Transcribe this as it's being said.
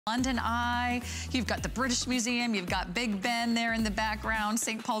London Eye, you've got the British Museum, you've got Big Ben there in the background,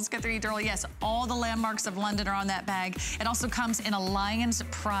 St. Paul's Cathedral. Yes, all the landmarks of London are on that bag. It also comes in a Lion's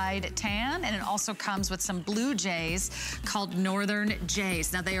Pride tan, and it also comes with some blue jays called Northern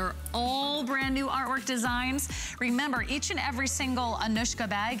Jays. Now, they are all brand new artwork designs. Remember, each and every single Anushka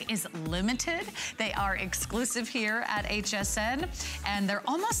bag is limited. They are exclusive here at HSN, and they're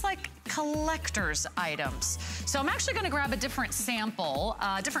almost like collector's items. So I'm actually gonna grab a different sample,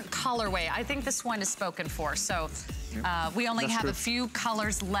 different colorway. I think this one is spoken for. So we only have a few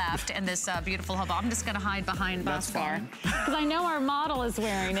colors left in this beautiful hobo. I'm just gonna hide behind Bhaskar because I know our model is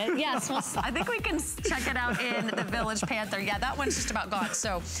wearing it. Yes, well, I think we can check it out in the Village Panther. Yeah, that one's just about gone.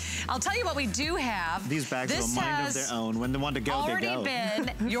 So I'll tell you what we do have. These bags have a mind of their own. When they want to go, they go. Already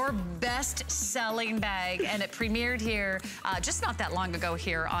been your best-selling bag, and it premiered here just not that long ago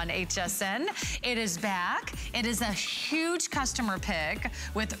here on HSN. It is back. It is a huge customer pick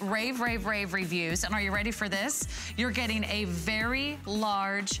with rave reviews. And are you ready for this? You're getting a very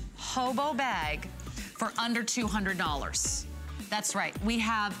large hobo bag for under $200. That's right. We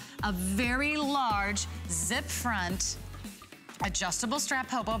have a very large zip front adjustable strap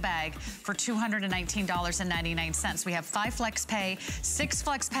hobo bag for $219.99. We have 5 flex pay, 6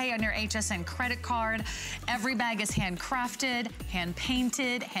 flex pay on your HSN credit card. Every bag is handcrafted, hand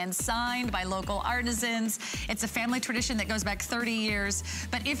painted, hand signed by local artisans. It's a family tradition that goes back 30 years.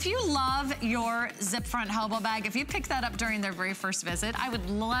 But if you love your zip front hobo bag, if you pick that up during their very first visit, I would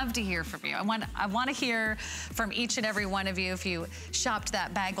love to hear from you. I want to hear from each and every one of you. If you shopped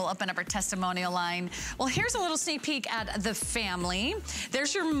that bag, we'll open up our testimonial line. Well, here's a little sneak peek at the family.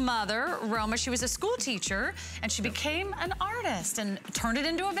 There's your mother, Roma. She was a school teacher, and she became an artist and turned it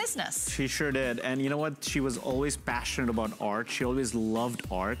into a business. She sure did. And you know what? She was always passionate about art. She always loved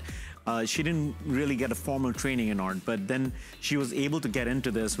art. She didn't really get a formal training in art, but then she was able to get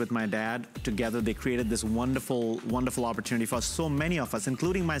into this with my dad. Together, they created this wonderful, wonderful opportunity for so many of us,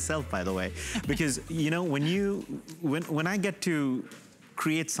 including myself, by the way. Because, you know, when I get to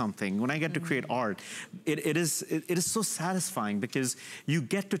create something, when I get to create art, it is so satisfying because you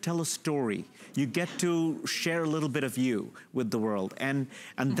get to tell a story. You get to share a little bit of you with the world, and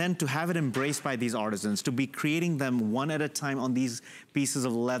then to have it embraced by these artisans, to be creating them one at a time on these pieces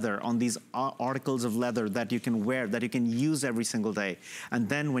of leather, on these articles of leather that you can wear, that you can use every single day. And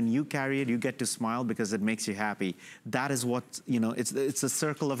then when you carry it, you get to smile because it makes you happy. That is what, you know, it's a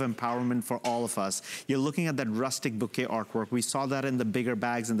circle of empowerment for all of us. You're looking at that rustic bouquet artwork. We saw that in the bigger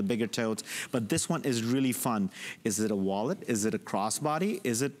bags and the bigger totes, but this one is really fun. Is it a wallet? Is it a crossbody?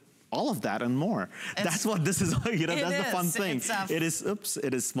 Is it all of that and more? That's what this is, you know, that's the fun thing.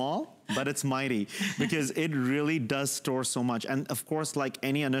 It is small, but it's mighty because it really does store so much. And of course, like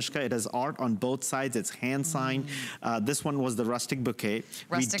any Anushka, it has art on both sides. It's hand signed. This one was the rustic bouquet.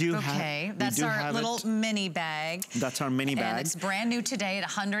 Rustic bouquet. That's our little mini bag. That's our mini bag. And it's brand new today at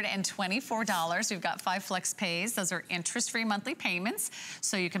 $124. We've got 5 flex pays. Those are interest-free monthly payments.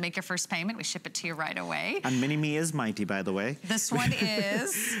 So you can make your first payment. We ship it to you right away. And Mini Me is mighty, by the way. This one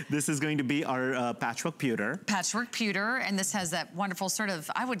is? This is going to be our patchwork pewter. Patchwork pewter. And this has that wonderful sort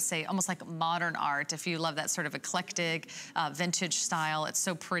of, I would say, almost like modern art. If you love that sort of eclectic, vintage style, it's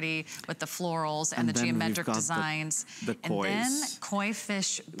so pretty with the florals and the geometric designs. The kois. And then koi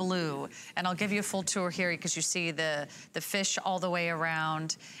fish blue. And I'll give you a full tour here because you see the fish all the way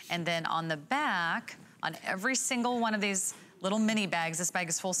around. And then on the back, on every single one of these little mini bags, this bag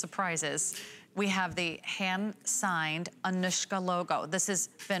is full of surprises, we have the hand-signed Anushka logo. This has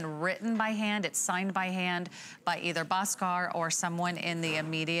been written by hand. It's signed by hand by either Bhaskar or someone in the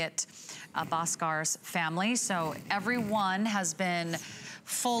immediate Bhaskar's family. So everyone has been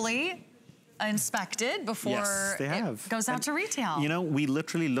fully inspected before it goes out to retail. You know, we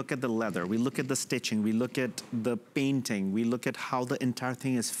literally look at the leather, we look at the stitching, we look at the painting, we look at how the entire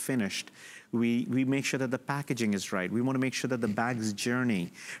thing is finished. We make sure that the packaging is right. We want to make sure that the bag's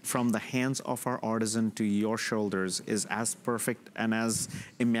journey from the hands of our artisan to your shoulders is as perfect and as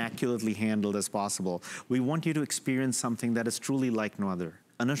immaculately handled as possible. We want you to experience something that is truly like no other.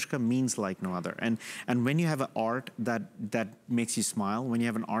 Anushka means like no other. And when you have an art that makes you smile, when you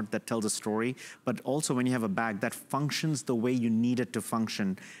have an art that tells a story, but also when you have a bag that functions the way you need it to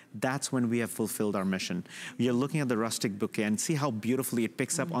function, that's when we have fulfilled our mission. We are looking at the rustic bouquet and see how beautifully it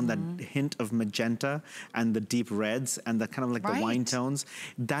picks up on that hint of magenta and the deep reds and the kind of like the wine tones.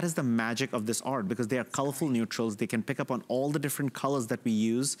 That is the magic of this art because they are colorful neutrals. They can pick up on all the different colors that we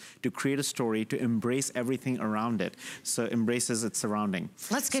use to create a story, to embrace everything around it. So embraces its surrounding.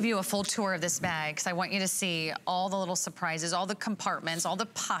 Let's give you a full tour of this bag because I want you to see all the little surprises, all the compartments, all the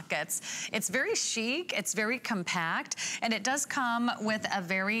pockets. It's very chic, it's very compact, and it does come with a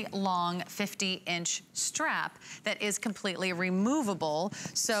very long 50-inch strap that is completely removable.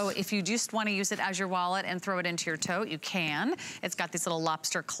 So if you just want to use it as your wallet and throw it into your tote, you can. It's got these little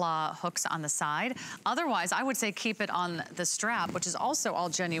lobster claw hooks on the side. Otherwise, I would say keep it on the strap, which is also all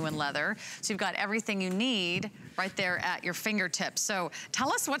genuine leather. So you've got everything you need right there at your fingertips. So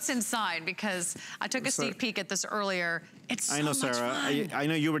tell us what's inside, because I took a sneak peek at this earlier. It's so much fun. I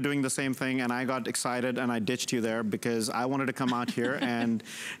know you were doing the same thing, and I got excited and I ditched you there because I wanted to come out here and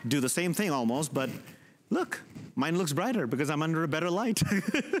do the same thing almost, but look, mine looks brighter because I'm under a better light.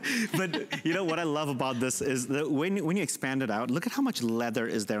 But you know what I love about this is that when you expand it out, look at how much leather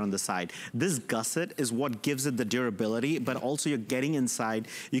is there on the side. This gusset is what gives it the durability, but also you're getting inside.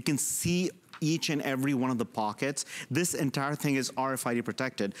 You can see each and every one of the pockets. This entire thing is RFID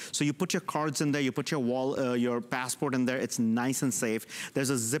protected. So you put your cards in there, you put your passport in there, it's nice and safe.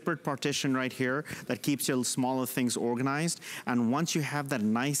 There's a zippered partition right here that keeps your smaller things organized. And once you have that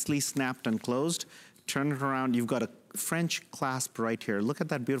nicely snapped and closed, turn it around, you've got a French clasp right here. Look at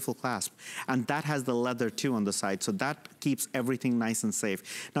that beautiful clasp. And that has the leather too on the side. So that keeps everything nice and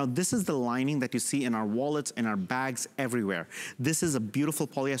safe. Now this is the lining that you see in our wallets, in our bags, everywhere. This is a beautiful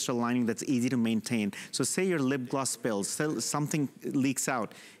polyester lining that's easy to maintain. So say your lip gloss spills, something leaks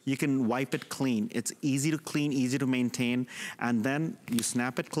out, you can wipe it clean. It's easy to clean, easy to maintain, and then you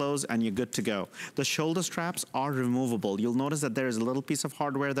snap it closed and you're good to go. The shoulder straps are removable. You'll notice that there is a little piece of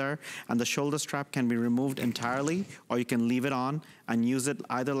hardware there, and the shoulder strap can be removed entirely, or you can leave it on and use it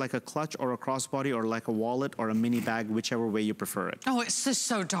either like a clutch or a crossbody or like a wallet or a mini bag, whichever way you prefer it. Oh, it's just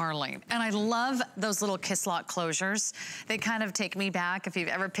so darling. And I love those little kiss lock closures. They kind of take me back if you've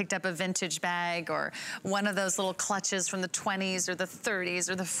ever picked up a vintage bag or one of those little clutches from the 20s or the 30s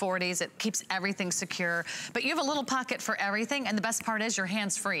or the 40s. It keeps everything secure. But you have a little pocket for everything, and the best part is you're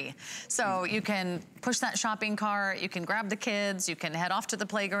hands-free. So you can push that shopping cart, you can grab the kids, you can head off to the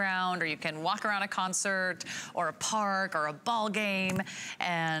playground, or you can walk around a concert or a park or a ball game,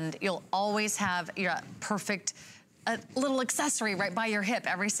 and you'll always have your perfect little accessory right by your hip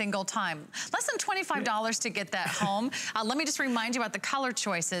every single time. Less than $25 to get that home. Let me just remind you about the color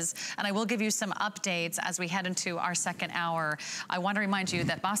choices, and I will give you some updates as we head into our second hour. I want to remind you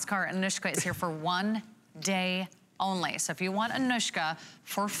that Bhaskar Anushka is here for 1 day only. So if you want Anushka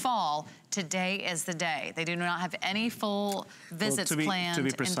for fall, today is the day. They do not have any full visits planned. To be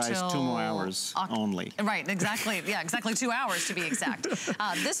precise, 2 more hours only. Right, exactly. Yeah, exactly 2 hours to be exact.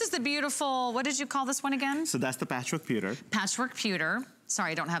 This is the beautiful, what did you call this one again? So that's the patchwork pewter. Patchwork pewter.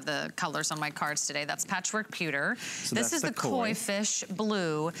 Sorry, I don't have the colors on my cards today. That's patchwork pewter. So this is the koi fish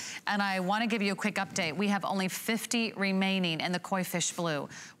blue, and I want to give you a quick update. We have only 50 remaining in the koi fish blue.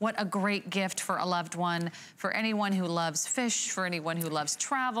 What a great gift for a loved one, for anyone who loves fish, for anyone who loves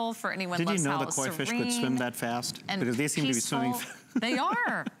travel, for anyone who loves how Did you know the koi fish could swim that fast? Because they seem to be swimming. They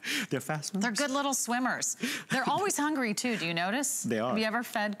are. They're fast swimmers. They're good little swimmers. They're always hungry too, do you notice? They are. Have you ever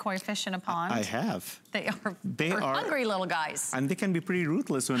fed koi fish in a pond? I have. They are hungry little guys. And they can be pretty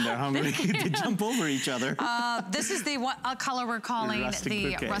ruthless when they're hungry. They jump over each other. This is the color we're calling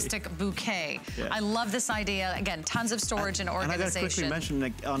the rustic bouquet. Yeah. I love this idea. Again, tons of storage and organization. And I got to quickly mention,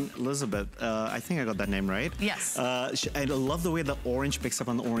 like, on Elizabeth, I think I got that name right. Yes. I love the way the orange picks up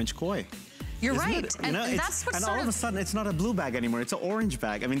on the orange koi. You're right. And that's what's all of a sudden, it's not a blue bag anymore. It's an orange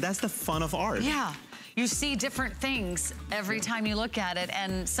bag. I mean, that's the fun of art. Yeah. You see different things every time you look at it,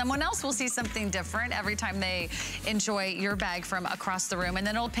 and someone else will see something different every time they enjoy your bag from across the room, and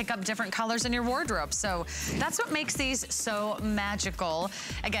then it'll pick up different colors in your wardrobe. So that's what makes these so magical.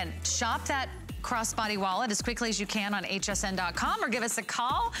 Again, shop that crossbody wallet as quickly as you can on hsn.com, or give us a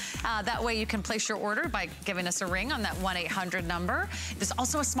call. That way you can place your order by giving us a ring on that 1-800 number. There's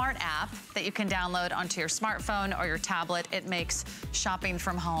also a smart app that you can download onto your smartphone or your tablet. It makes shopping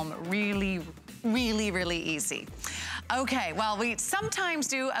from home really, really, really easy. Okay, well, we sometimes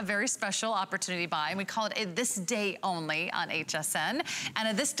do a very special opportunity buy, and we call it a this day only on HSN. And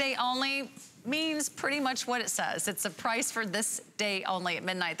a this day only means pretty much what it says. It's a price for this day only. At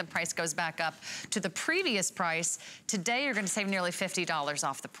midnight, the price goes back up to the previous price. Today, you're gonna save nearly $50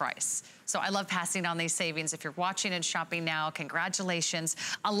 off the price. So I love passing on these savings. If you're watching and shopping now, congratulations.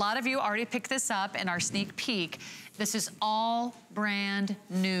 A lot of you already picked this up in our sneak peek. This is all brand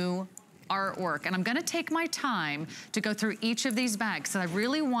new artwork, and I'm gonna take my time to go through each of these bags, so I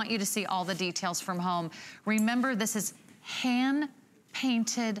really want you to see all the details from home. Remember, this is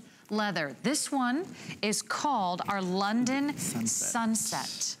hand-painted leather. This one is called our London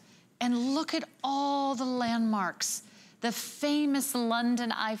Sunset. And look at all the landmarks the famous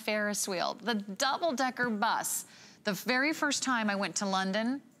London Eye Ferris wheel, the double-decker bus. The very first time I went to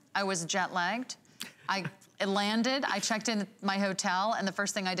London, I was jet-lagged. I landed, I checked in my hotel, and the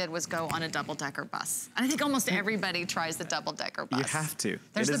first thing I did was go on a double-decker bus. And I think almost everybody tries the double-decker bus. You have to.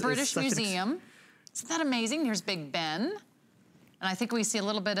 There's the British Museum. Isn't that amazing? Here's Big Ben. And I think we see a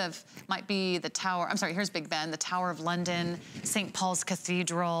little bit of, might be the Tower, I'm sorry, here's Big Ben, the Tower of London, St. Paul's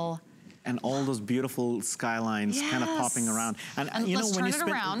Cathedral. And all those beautiful skylines kind of popping around. And you know, when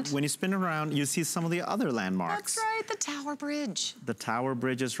you spin around, you see some of the other landmarks. That's right, the Tower Bridge. The Tower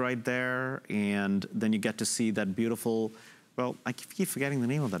Bridge is right there, and then you get to see that beautiful, well, I keep forgetting the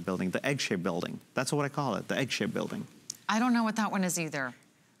name of that building, the egg-shaped building. That's what I call it, the egg-shaped building. I don't know what that one is either.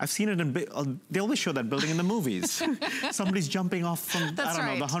 I've seen it in, they always show that building in the movies. Somebody's jumping off from, I don't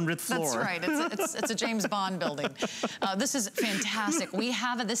know, the 100th floor. That's right, it's a James Bond building. This is fantastic. We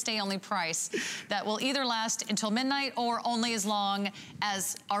have a this day only price that will either last until midnight or only as long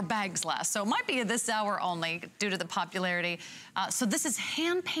as our bags last. So it might be a this hour only due to the popularity. So this is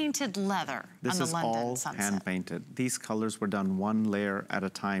hand-painted leather on the London Sunset. This is all hand-painted. These colors were done one layer at a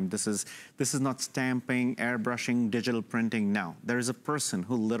time. This is not stamping, airbrushing, digital printing. No, there is a person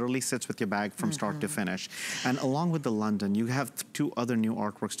who literally sits with your bag from start to finish. And along with the London, you have two other new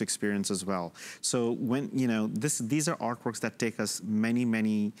artworks to experience as well. So when, you know, these are artworks that take us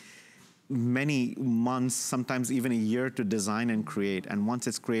many months, sometimes even a year to design and create. And once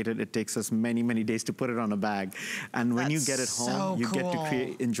it's created, it takes us many days to put it on a bag. And when you get it home, you get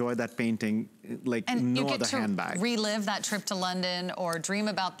to enjoy that painting like no other handbag. And you get to relive that trip to London or dream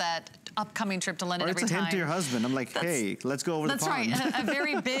about that upcoming trip to London every time. Or it's a hint to your husband. I'm like, hey, let's go over the pond. That's right, a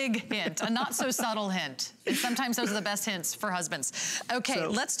very big hint, a not so subtle hint. And sometimes those are the best hints for husbands. Okay, so,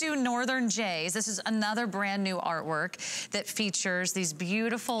 let's do Northern Jays. This is another brand new artwork that features these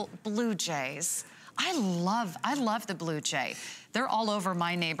beautiful blue jays. I love the blue jay. They're all over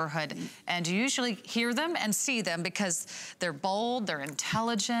my neighborhood, and you usually hear them and see them because they're bold, they're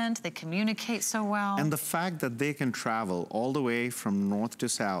intelligent, they communicate so well. And the fact that they can travel all the way from north to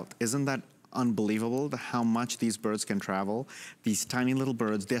south, isn't that unbelievable how much these birds can travel? These tiny little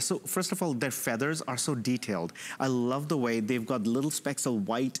birds, they're so, first of all, their feathers are so detailed. I love the way they've got little specks of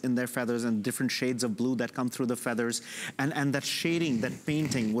white in their feathers and different shades of blue that come through the feathers. And that shading, that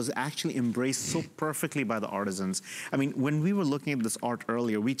painting was actually embraced so perfectly by the artisans. I mean, when we were looking at this art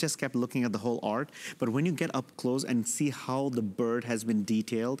earlier, we just kept looking at the whole art, but when you get up close and see how the bird has been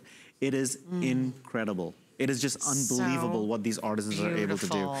detailed, it is incredible. It is just unbelievable what these artisans are able to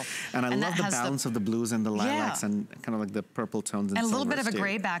do. And I love the balance of the blues and the lilacs and kind of like the purple tones and a little bit of a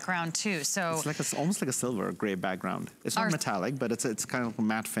gray background too. So it's like almost like a silver gray background. It's not metallic, but it's kind of a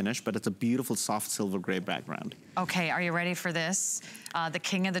matte finish, but it's a beautiful soft silver gray background. Okay, are you ready for this? The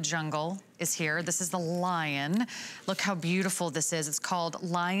king of the jungle is here. This is the lion. Look how beautiful this is. It's called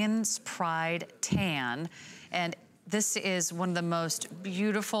Lion's Pride Tan. And this is one of the most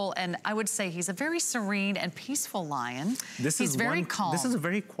beautiful, and I would say he's a very serene and peaceful lion. He's very calm. This is a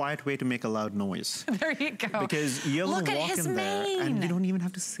very quiet way to make a loud noise. There you go. Because you'll walk in there and you don't even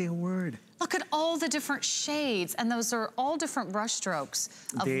have to say a word. Look at all the different shades, and those are all different brush strokes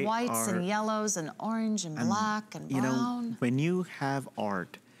of whites and yellows and orange and black and brown. You know, when you have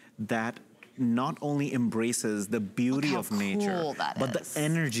art that not only embraces the beauty of nature, but the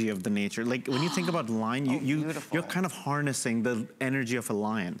energy of the nature. Like when you think about lion, you're kind of harnessing the energy of a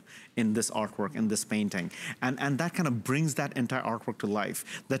lion in this artwork, in this painting. And that kind of brings that entire artwork to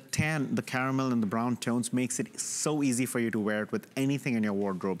life. The tan, the caramel and the brown tones makes it so easy for you to wear it with anything in your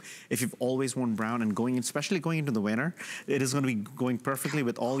wardrobe. If you've always worn brown and especially going into the winter, it is going to be going perfectly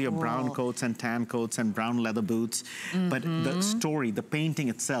with all your brown coats and tan coats and brown leather boots. But the story, the painting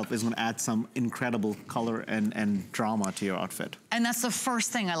itself is going to add some incredible color and drama to your outfit. And that's the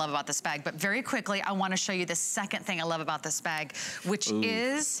first thing I love about this bag. But very quickly, I want to show you the second thing I love about this bag, which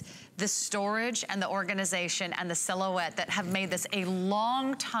is the storage and the organization and the silhouette that have made this a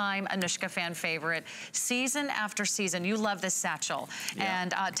long time Anushka fan favorite. Season after season, you love this satchel.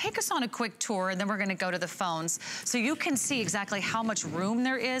 And take us on a quick tour, and then we're going to go to the phones so you can see exactly how much room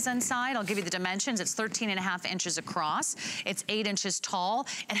there is inside. I'll give you the dimensions. It's 13.5 inches across. It's 8 inches tall.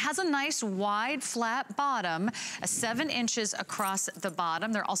 It has a nice wide flat bottom, 7 inches across the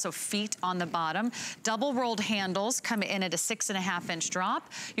bottom. There are also feet on the bottom. Double rolled handles come in at a 6.5 inch drop.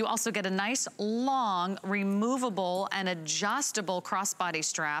 You also get a nice long removable and adjustable crossbody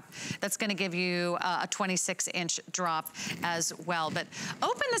strap that's going to give you a 26 inch drop as well. But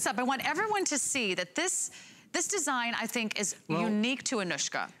open this up. I want everyone to see that this design, I think, is unique to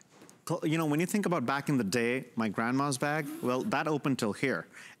Anushka. you know, when you think about back in the day, my grandma's bag, well, that opened till here.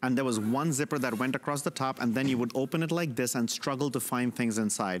 And there was one zipper that went across the top, and then you would open it like this and struggle to find things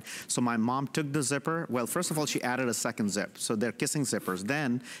inside. So my mom took the zipper. Well, first of all, she added a second zip. So they're kissing zippers.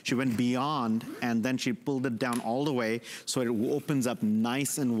 Then she went beyond, and then she pulled it down all the way so it opens up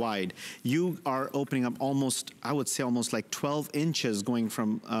nice and wide. You are opening up almost, I would say almost like 12 inches going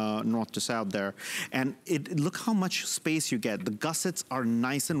from north to south there. And look how much space you get. The gussets are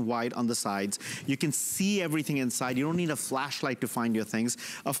nice and wide on the sides. You can see everything inside. You don't need a flashlight to find your things.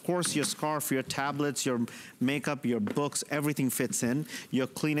 Of course, your scarf, your tablets, your makeup, your books, everything fits in. Your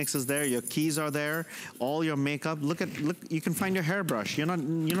Kleenex is there, your keys are there, all your makeup. Look, you can find your hairbrush. You're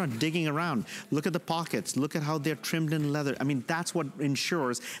not digging around. Look at the pockets. Look at how they're trimmed in leather. I mean, that's what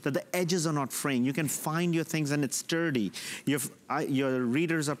ensures that the edges are not fraying. You can find your things and it's sturdy. Your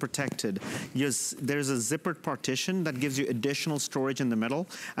readers are protected. There's a zippered partition that gives you additional storage in the middle.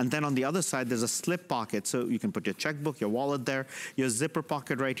 And then on the other side, there's a slip pocket. So you can put your checkbook, your wallet there, your zipper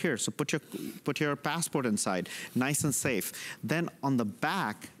pocket right here. So put your passport inside, nice and safe. Then on the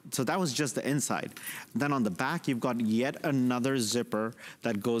back, so that was just the inside. Then on the back, you've got yet another zipper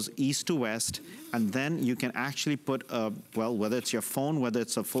that goes east to west. And then you can actually put, well, whether it's your phone, whether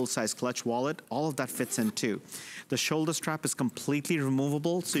it's a full-size clutch wallet, all of that fits in too. The shoulder strap is completely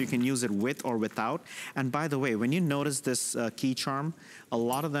removable, so you can use it with or without. And by the way, when you notice this key charm, a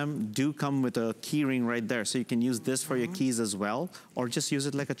lot of them do come with a key ring right there. So you can use this for your keys as well, or just use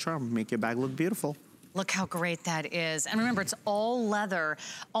it like a charm, make your bag look beautiful. Look how great that is. And remember, it's all leather.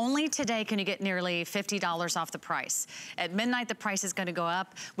 Only today can you get nearly $50 off the price. At midnight, the price is gonna go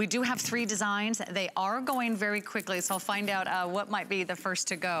up. We do have 3 designs. They are going very quickly, so I'll find out what might be the first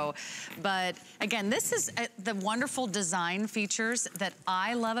to go. But again, this is the wonderful design features that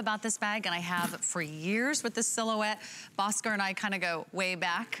I love about this bag, and I have for years with this silhouette. Bhaskar and I kind of go way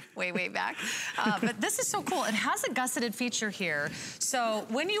back, way back. But this is so cool. It has a gusseted feature here. So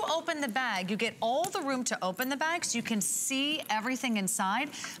when you open the bag, you get all the room to open the bag so you can see everything inside,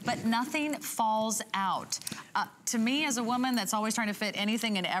 but nothing falls out. To me, as a woman that's always trying to fit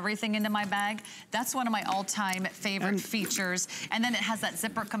anything and everything into my bag, that's one of my all-time favorite features. And then it has that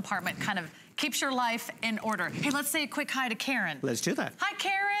zipper compartment, kind of keeps your life in order. Hey, let's say a quick hi to Karen. Let's do that. Hi,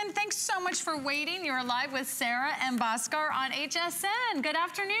 Karen. Thanks so much for waiting. You're live with Sarah and Bhaskar on HSN. Good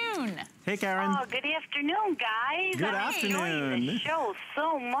afternoon. Hey, Karen. Oh, good afternoon, guys. Good afternoon. I'm enjoying the show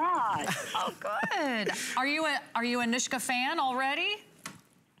so much. Oh, good. Are you a Anushka fan already?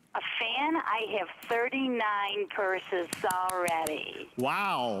 A fan? I have 39 purses already.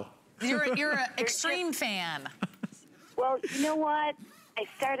 Wow. You're an extreme fan. Well, you know what? I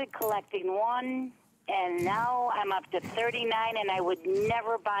started collecting one, and now I'm up to 39, and I would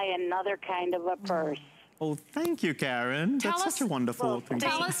never buy another kind of a purse. Oh, thank you, Karen. That's such a wonderful thing.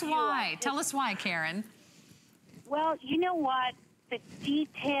 Tell us why. Tell us why, Karen. Well, you know what? The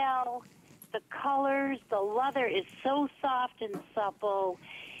detail, the colors, the leather is so soft and supple.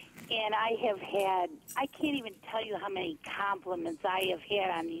 And I can't even tell you how many compliments I have had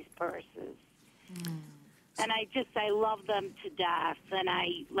on these purses. And I love them to death. And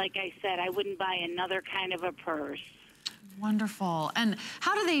like I said, I wouldn't buy another kind of a purse. Wonderful. And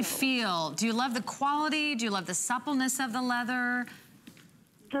how do they feel? Do you love the quality? Do you love the suppleness of the leather?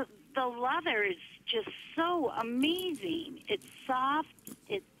 The leather is just so amazing. It's soft.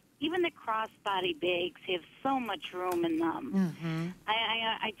 Even the crossbody bags have so much room in them.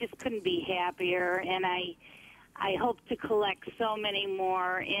 I just couldn't be happier, and I hope to collect so many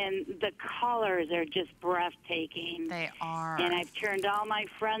more, and the colors are just breathtaking. They are. And I've turned all my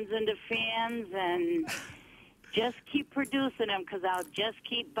friends into fans, and just keep producing them because I'll just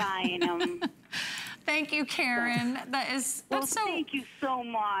keep buying them. Thank you, Karen. That's so. Thank you so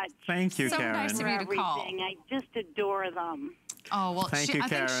much. Thank you, Karen. So nice of you to call. I just adore them. Oh, well, I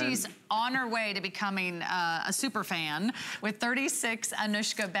think she's on her way to becoming a super fan with 36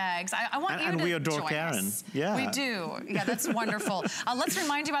 Anushka bags. I want you to we adore join Karen. us. Yeah. We do. Yeah, that's wonderful. Let's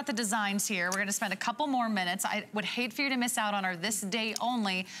remind you about the designs here. We're going to spend a couple more minutes. I would hate for you to miss out on our this day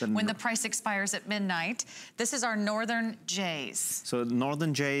only when the price expires at midnight. This is our Northern Jays. So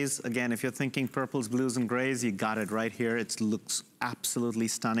Northern Jays, again, if you're thinking purples, blues, and grays, you got it right here. It looks absolutely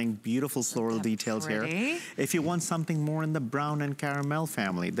stunning. Beautiful floral details here. If you want something more in the brown and caramel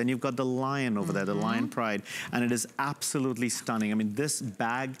family, then you've got the lion over there, the Lion Pride, and it is absolutely stunning. I mean, this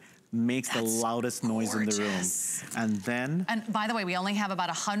bag makes the loudest noise in the room. And then... And by the way, we only have about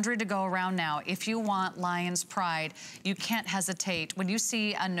 100 to go around now. If you want Lion's Pride, you can't hesitate. When you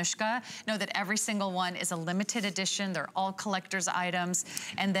see Anushka, know that every single one is a limited edition. They're all collector's items.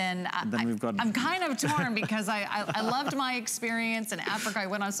 And then, I'm kind of torn because I loved my experience in Africa. I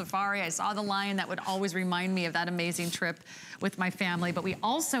went on safari. I saw the lion. That would always remind me of that amazing trip with my family. But we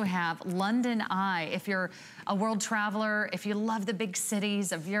also have London Eye. If you're a world traveler, if you love the big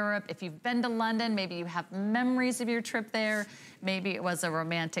cities of Europe, if you've been to London, maybe you have memories of your trip there. Maybe it was a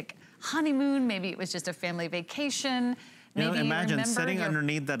romantic honeymoon. Maybe it was just a family vacation. You know, imagine sitting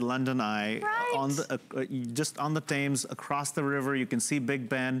underneath that London Eye, on the, just on the Thames, across the river. You can see Big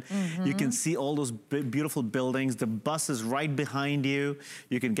Ben. You can see all those beautiful buildings. The bus is right behind you.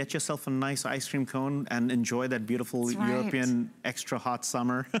 You can get yourself a nice ice cream cone and enjoy that beautiful European extra hot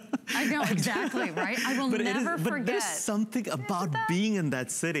summer. I know, exactly, right? I will never forget. But there's something about being in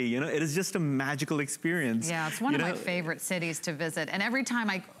that city, you know? It is just a magical experience. Yeah, it's one of my favorite cities to visit. And every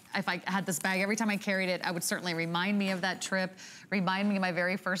time if I had this bag, every time I carried it, I would certainly remind me of that trip, remind me of my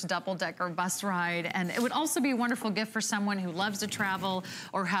very first double-decker bus ride. And it would also be a wonderful gift for someone who loves to travel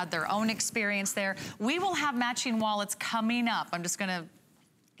or had their own experience there. We will have matching wallets coming up. I'm just gonna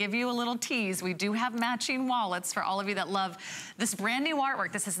give you a little tease. We do have matching wallets for all of you that love this brand new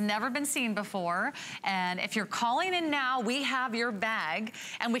artwork. This has never been seen before. And if you're calling in now, we have your bag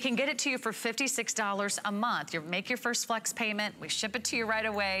and we can get it to you for $56 a month. You make your first flex payment, we ship it to you right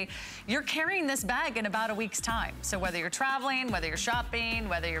away. You're carrying this bag in about a week's time. So whether you're traveling, whether you're shopping,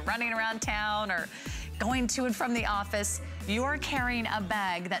 whether you're running around town or going to and from the office, you're carrying a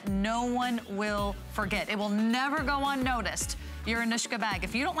bag that no one will forget. It will never go unnoticed. Your Anushka bag.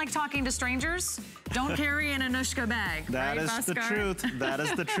 If you don't like talking to strangers, don't carry an Anushka bag. That is the truth. That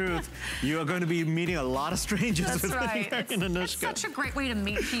is the truth. You are going to be meeting a lot of strangers with Anushka. It's such a great way to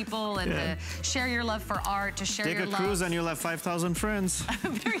meet people and to share your love for art, to share your love. Take a cruise and you'll have 5,000 friends.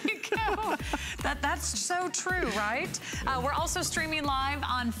 There you go. That's so true, right? We're also streaming live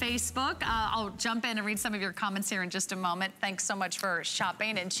on Facebook. I'll jump in and read some of your comments here in just a moment. Thanks so much for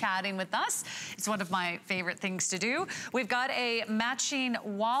shopping and chatting with us. It's one of my favorite things to do. We've got a matching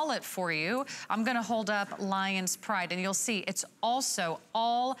wallet for you. I'm gonna hold up Lion's Pride and you'll see it's also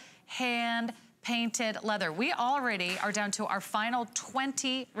all hand painted leather. We already are down to our final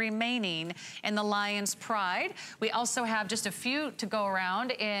 20 remaining in the Lion's Pride. We also have just a few to go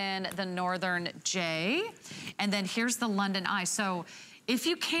around in the Northern J. And then here's the London Eye. So if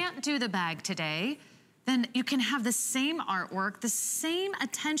you can't do the bag today, then you can have the same artwork, the same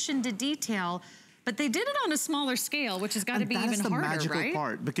attention to detail, but they did it on a smaller scale, which has got to be even harder, right? That's the magical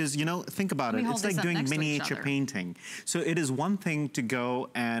part, because, you know, think about it. It's like doing miniature painting. So it is one thing to go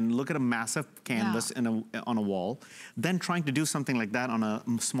and look at a massive canvas on a wall, then trying to do something like that on a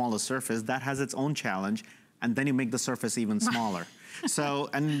smaller surface. That has its own challenge, and then you make the surface even smaller. So,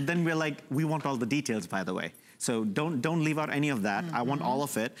 and then we're like, we want all the details, by the way. So don't leave out any of that. I want all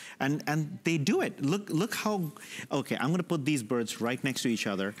of it. And they do it. Look how, okay, I'm gonna put these birds right next to each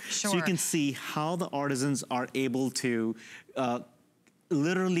other. So you can see how the artisans are able to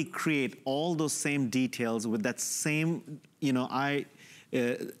literally create all those same details with that same, you know,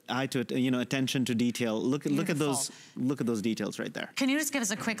 attention to detail. Look at those details right there. Can you just give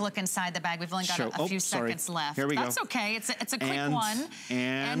us a quick look inside the bag? We've only got a few seconds left. Here we go. That's okay. It's a quick one.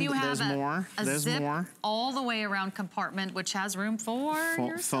 And you have a zip all the way around compartment, which has room for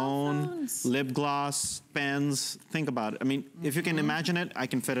your phone, lip gloss, pens. Think about it. I mean, if you can imagine it, I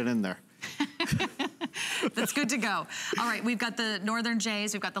can fit it in there. That's good to go. All right, we've got the Northern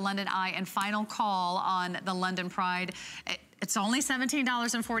J's, we've got the London Eye, and final call on the London Pride. It's only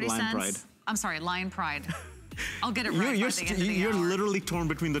 $17.40. Lion Pride. I'm sorry, Lion Pride. I'll get it right by the end of the You're hour. literally torn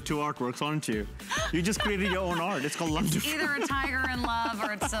between the two artworks, aren't you? You just created your own art. It's called London Pride. Either a tiger in love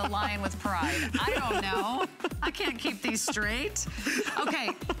or it's a lion with pride. I don't know. I can't keep these straight. Okay.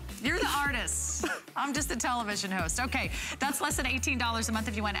 You're the artist. I'm just a television host. Okay, that's less than $18 a month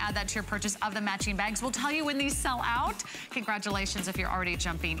if you want to add that to your purchase of the matching bags. We'll tell you when these sell out. Congratulations if you're already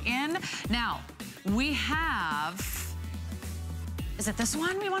jumping in. Now, we have... Is it this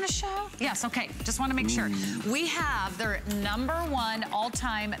one we want to show? Yes, okay, just want to make sure. We have their #1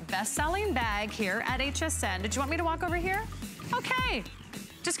 all-time best-selling bag here at HSN. Did you want me to walk over here? Okay,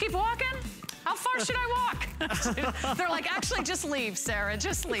 just keep walking. How far should I walk? They're like, actually, just leave, Sarah.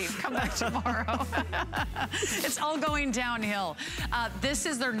 Just leave. Come back tomorrow. It's all going downhill. This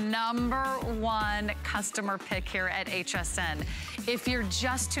is their #1 customer pick here at HSN. If you're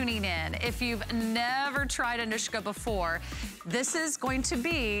just tuning in, if you've never tried Anushka before, this is going to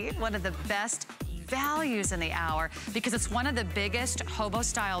be one of the best values in the hour because it's one of the biggest hobo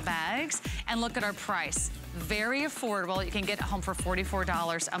style bags. And look at our price. Very affordable. You can get it home for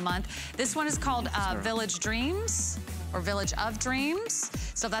 $44 a month. This one is called Village Dreams, or Village of Dreams.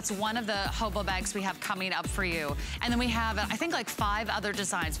 So that's one of the hobo bags we have coming up for you. And then we have, I think, like 5 other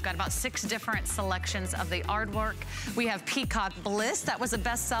designs. We've got about 6 different selections of the artwork. We have Peacock Bliss. That was a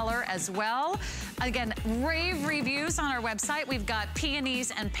bestseller as well. Again, rave reviews on our website. We've got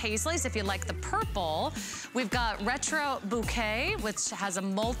Peonies and Paisleys, if you like the purple. We've got Retro Bouquet, which has a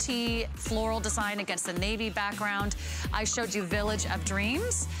multi-floral design against the navy background. I showed you Village of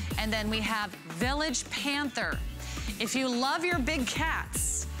Dreams. And then we have Village Panther. If you love your big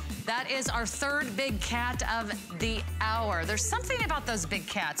cats, that is our 3rd big cat of the hour. There's something about those big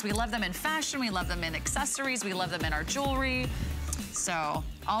cats. We love them in fashion, we love them in accessories, we love them in our jewelry. So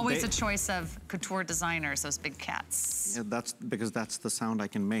always a choice of couture designers, those big cats. Yeah, that's because that's the sound I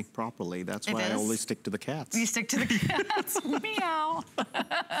can make properly. That's why I always stick to the cats. You stick to the cats, meow.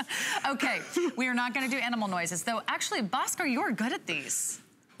 Okay, we are not gonna do animal noises, though actually, Bhaskar, you're good at these.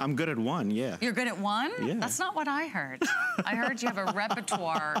 I'm good at one, yeah. You're good at one? Yeah. That's not what I heard. I heard you have a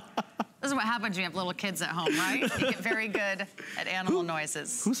repertoire. This is what happens when you have little kids at home, right? You get very good at animal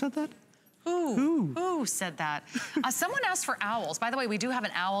noises. Who said that? Who said that? Someone asked for owls. By the way, we do have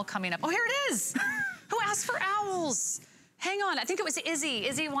an owl coming up. Oh, here it is. Who asked for owls? Hang on, I think it was Izzy.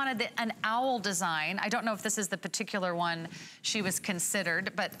 Izzy wanted an owl design. I don't know if this is the particular one she was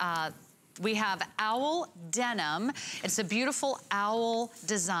considered, but we have owl denim. It's a beautiful owl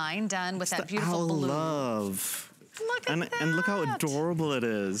design done with that beautiful blue. Love. Look at that. And look how adorable it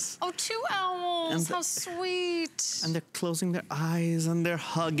is. Oh, 2 owls, how sweet. And they're closing their eyes and they're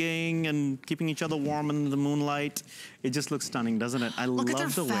hugging and keeping each other warm in the moonlight. It just looks stunning, doesn't it? I love the way. Look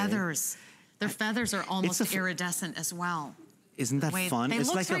at their feathers. Their feathers are almost iridescent as well. Isn't that fun? They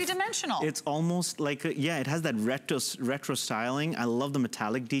look like 3-dimensional. It's almost like, yeah, it has that retro styling. I love the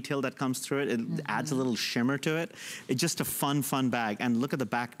metallic detail that comes through it. It adds a little shimmer to it. It's just a fun bag. And look at the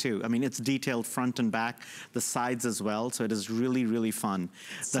back too. I mean, it's detailed front and back, the sides as well. So it is really, really fun.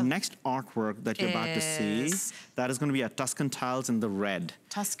 So the next artwork that you're about to see, that is going to be a Tuscan Tiles in the red.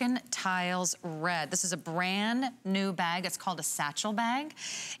 Tuscan Tiles Red. This is a brand new bag. It's called a satchel bag.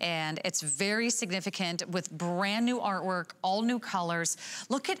 And it's very significant with brand new artwork, all new colors.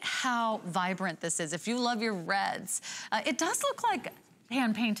 Look at how vibrant this is. If you love your reds, it does look like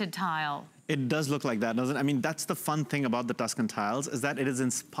hand-painted tile. It does look like that, doesn't it? I mean, that's the fun thing about the Tuscan Tiles, is that it is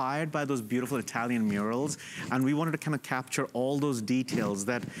inspired by those beautiful Italian murals, and we wanted to kind of capture all those details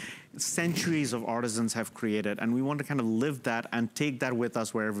that centuries of artisans have created, and we want to kind of live that and take that with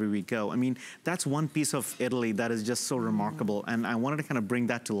us wherever we go. I mean, that's one piece of Italy that is just so remarkable, and I wanted to kind of bring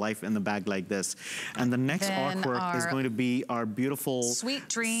that to life in the bag like this. And the next artwork is going to be our beautiful Sweet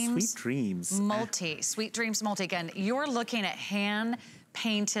Dreams Multi. Sweet Dreams Multi. Again, you're looking at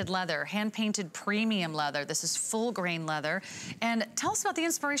hand-painted leather, hand-painted premium leather. This is full grain leather. And tell us about the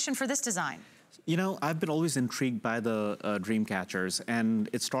inspiration for this design. You know, I've been always intrigued by the dream catchers, and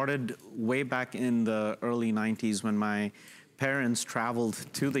it started way back in the early 90s when my parents traveled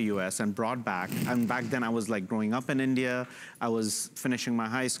to the US and brought back, and back then I was like growing up in India, I was finishing my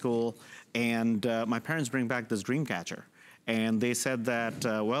high school, and my parents bring back this dream catcher. And they said that,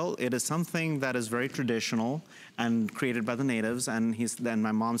 well, it is something that is very traditional and created by the natives. And then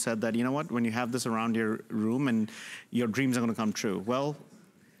my mom said that, you know what, when you have this around your room and your dreams are going to come true. Well,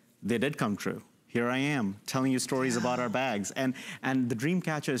 they did come true. Here I am telling you stories about our bags. And the dream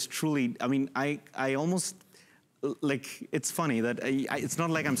catcher is truly, I mean, I almost, like, it's funny that it's not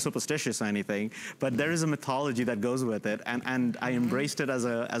like I'm superstitious or anything, but there is a mythology that goes with it, and I embraced it as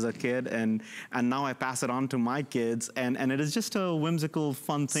a kid, and now I pass it on to my kids, and it is just a whimsical,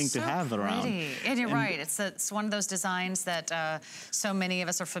 fun thing to have around. And you're right, it's one of those designs that so many of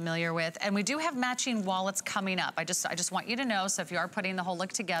us are familiar with, and we do have matching wallets coming up. I just want you to know, so if you are putting the whole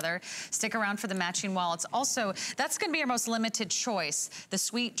look together, stick around for the matching wallets. Also, that's going to be our most limited choice, the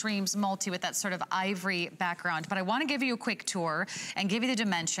Sweet Dreams Multi with that sort of ivory background. But I want to give you a quick tour and give you the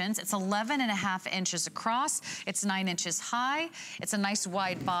dimensions. It's 11.5 inches across. It's 9 inches high. It's a nice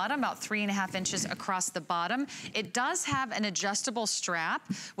wide bottom, about 3.5 inches across the bottom. It does have an adjustable strap,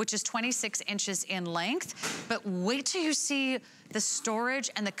 which is 26 inches in length. But wait till you see the storage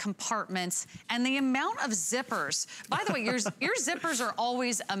and the compartments and the amount of zippers. By the way, your zippers are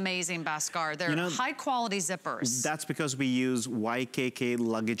always amazing, Bhaskar. They're high quality zippers. That's because we use YKK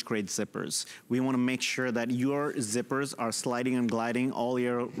luggage grade zippers. We want to make sure that your zippers are sliding and gliding all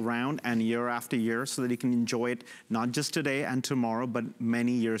year round and year after year so that you can enjoy it not just today and tomorrow, but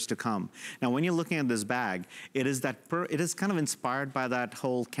many years to come. Now, when you're looking at this bag, it is kind of inspired by that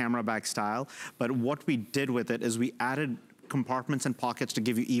whole camera bag style, but what we did with it is we added compartments and pockets to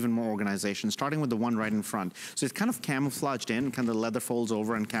give you even more organization, starting with the one right in front. So it's kind of camouflaged in, kind of the leather folds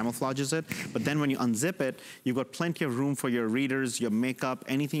over and camouflages it, but then when you unzip it, you've got plenty of room for your readers, your makeup,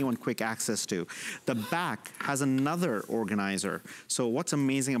 anything you want quick access to. The back has another organizer. So what's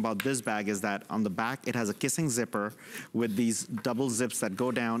amazing about this bag is that on the back, it has a kissing zipper with these double zips that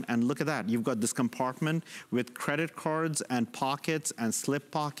go down, and look at that. You've got this compartment with credit cards and pockets and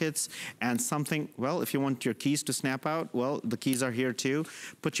slip pockets and something, well, if you want your keys to snap out, well, the keys are here too.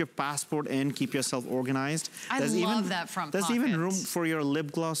 Put your passport in, keep yourself organized. I love that front pocket. There's even room for your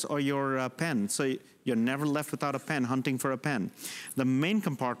lip gloss or your pen. So you're never left without a pen, hunting for a pen. The main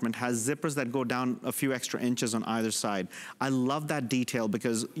compartment has zippers that go down a few extra inches on either side. I love that detail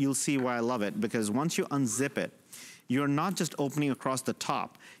because you'll see why I love it. Because once you unzip it, you're not just opening across the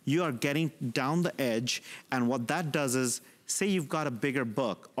top. You are getting down the edge, and what that does is, say you've got a bigger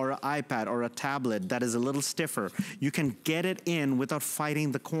book or an iPad or a tablet that is a little stiffer, you can get it in without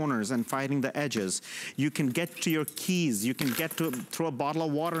fighting the corners and fighting the edges. You can get to your keys. You can get to throw a bottle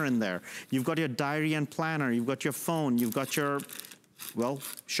of water in there. You've got your diary and planner. You've got your phone. You've got your, well,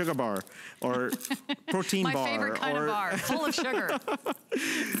 sugar bar or protein bar. My favorite kind of bar, full of sugar.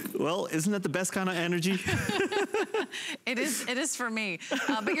 Well, isn't that the best kind of energy? It is for me.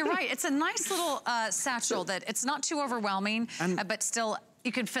 But you're right, it's a nice little satchel that it's not too overwhelming, but still,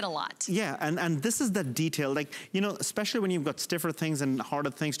 you can fit a lot. Yeah, and this is the detail, like, you know, especially when you've got stiffer things and harder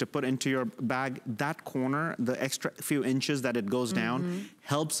things to put into your bag, that corner, the extra few inches that it goes down,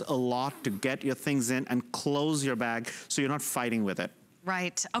 helps a lot to get your things in and close your bag so you're not fighting with it.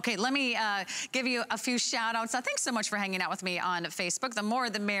 Right. Okay, let me give you a few shout outs. Thanks so much for hanging out with me on Facebook. The more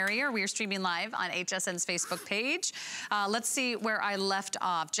the merrier. We are streaming live on HSN's Facebook page. Let's see where I left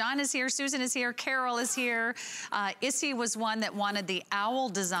off. John is here, Susan is here, Carol is here. Issy was one that wanted the owl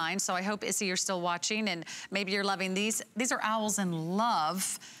design, so I hope, Issy, you're still watching and maybe you're loving these. These are owls in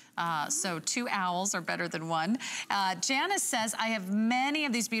love. So 2 owls are better than 1. Janice says, I have many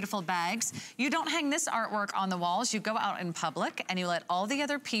of these beautiful bags. You don't hang this artwork on the walls. You go out in public and you let all the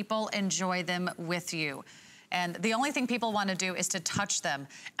other people enjoy them with you. And the only thing people want to do is to touch them.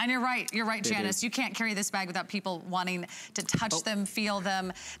 And you're right, Janice. You can't carry this bag without people wanting to touch them, feel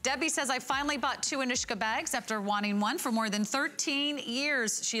them. Debbie says, I finally bought 2 Anushka bags after wanting one for more than 13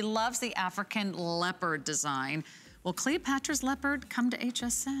 years. She loves the African leopard design. Will Cleopatra's leopard come to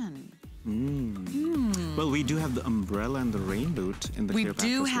HSN? Well, we do have the umbrella and the rain boot in the Cleopatra's leopard. We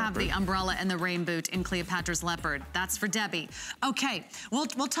do have the umbrella and the rain boot in Cleopatra's leopard. That's for Debbie. Okay, we'll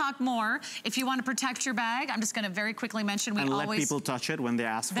talk more. If you want to protect your bag, I'm just going to very quickly mention we always... let people touch it when they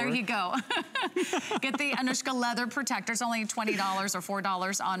ask for it. There you go. Get the Anushka leather protector. It's only $20 or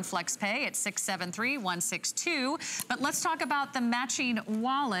 $4 on FlexPay. It's $673-162. But let's talk about the matching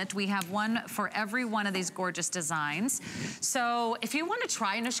wallet. We have one for every one of these gorgeous designs. So if you want to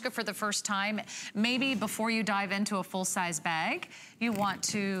try Anushka for the first time, maybe before you dive into a full-size bag, you want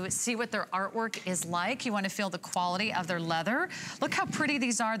to see what their artwork is like. You want to feel the quality of their leather. Look how pretty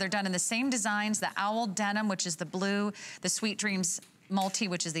these are. They're done in the same designs, the owl denim, which is the blue, the Sweet Dreams multi,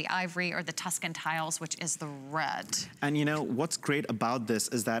 which is the ivory, or the Tuscan tiles, which is the red. And you know, what's great about this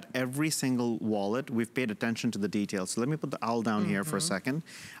is that every single wallet, we've paid attention to the details. So let me put the owl down here for a second.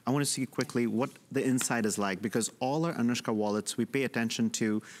 I want to see quickly what the inside is like, because all our Anushka wallets, we pay attention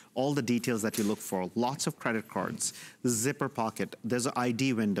to all the details that you look for. Lots of credit cards, the zipper pocket, there's an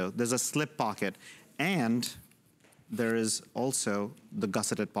ID window, there's a slip pocket, and there is also the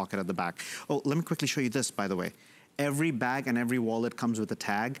gusseted pocket at the back. Oh, let me quickly show you this, by the way. Every bag and every wallet comes with a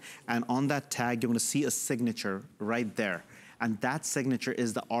tag, and on that tag, you're gonna see a signature right there. And that signature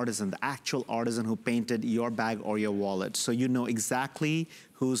is the artisan, the actual artisan who painted your bag or your wallet. So you know exactly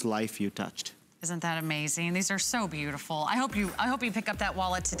whose life you touched. Isn't that amazing? These are so beautiful. I hope you pick up that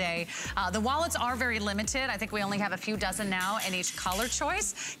wallet today. The wallets are very limited. I think we only have a few dozen now in each color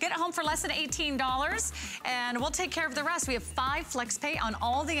choice. Get it home for less than $18, and we'll take care of the rest. We have 5 FlexPay on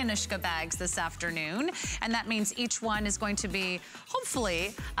all the Anushka bags this afternoon, and that means each one is going to be,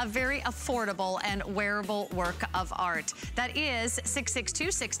 hopefully, a very affordable and wearable work of art. That is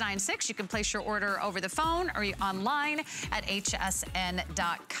 662-696. You can place your order over the phone or online at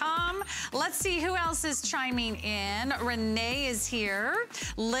hsn.com. Let's see see who else is chiming in. Renee is here.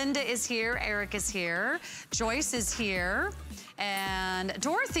 Linda is here. Eric is here. Joyce is here. And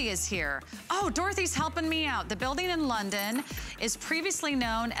Dorothy is here. Oh, Dorothy's helping me out. The building in London is previously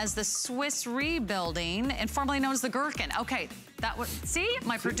known as the Swiss Re building and formerly known as the Gherkin. Okay, that was, see,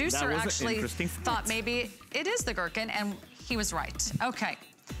 my producer actually thought maybe it is the Gherkin, and he was right. Okay,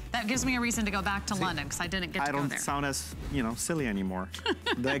 that gives me a reason to go back to London because I didn't get to go there. I don't sound as, you know, silly anymore.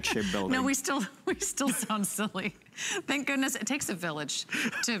 The egg-shaped building. No, we still sound silly. Thank goodness it takes a village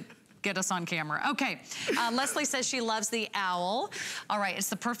to get us on camera. Okay, Leslie says she loves the owl. All right, it's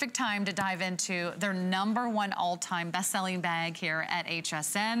the perfect time to dive into their #1 all-time best-selling bag here at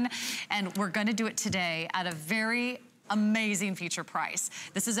HSN. And we're gonna do it today at a very amazing feature price.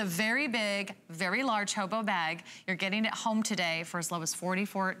 This is a very big, very large hobo bag. You're getting it home today for as low as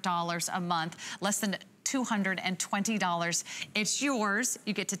 $44 a month, less than $220. It's yours.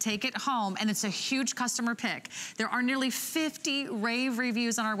 You get to take it home, and it's a huge customer pick. There are nearly 50 rave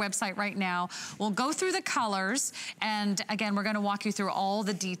reviews on our website right now. We'll go through the colors, and again, we're gonna walk you through all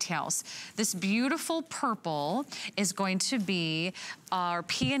the details. This beautiful purple is going to be our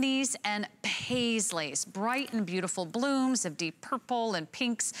peonies and paisleys, bright and beautiful blooms of deep purple and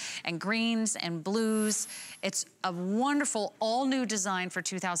pinks and greens and blues. It's a wonderful all-new design for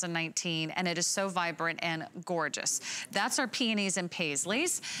 2019, and it is so vibrant and gorgeous. That's our peonies and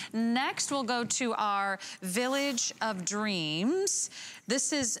paisleys. Next, we'll go to our Village of Dreams.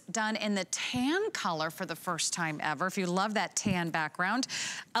 This is done in the tan color for the first time ever. If you love that tan background,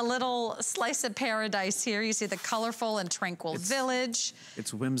 a little slice of paradise here. You see the colorful and tranquil village.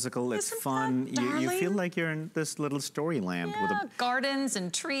 It's whimsical, it's fun. You feel like you're in this little storyland. Yeah, with gardens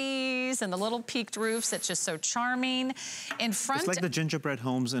and trees and the little peaked roofs. It's just so charming. In front, it's like the gingerbread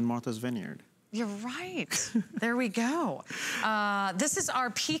homes in Martha's Vineyard. You're right. There we go. This is our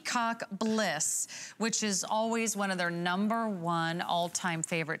Peacock Bliss, which is always one of their #1 all-time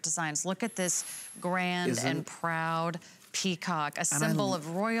favorite designs. Look at this grand and proud peacock, a symbol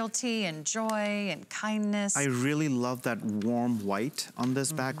of royalty and joy and kindness. I really love that warm white on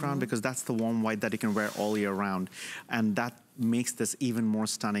this background, because that's the warm white that you can wear all year round. And that makes this even more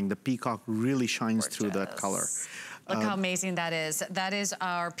stunning. The peacock really shines through that color. Look how amazing that is. That is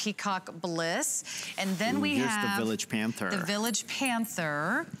our Peacock Bliss. And then we have the Village Panther. The Village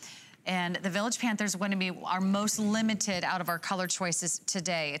Panther. And the Village Panther is going to be our most limited out of our color choices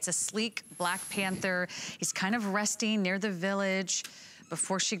today. It's a sleek black panther. He's kind of resting near the village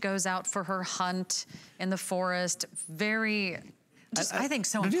before she goes out for her hunt in the forest. Very, I think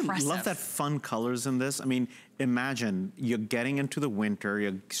so impressive. I love that fun colors in this. I mean, imagine you're getting into the winter,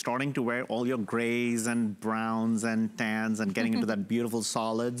 you're starting to wear all your grays and browns and tans and getting into that beautiful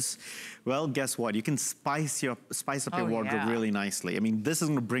solids. Well, guess what? You can spice up your wardrobe really nicely. I mean, this is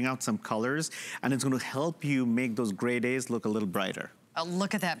gonna bring out some colors, and it's gonna help you make those gray days look a little brighter. Oh,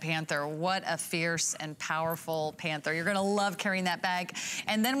 look at that panther. What a fierce and powerful panther. You're gonna love carrying that bag.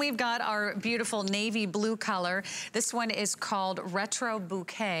 And then we've got our beautiful navy blue color. This one is called Retro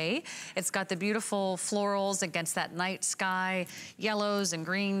Bouquet. It's got the beautiful florals against that night sky, yellows and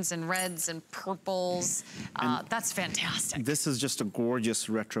greens and reds and purples. That's fantastic. This is just a gorgeous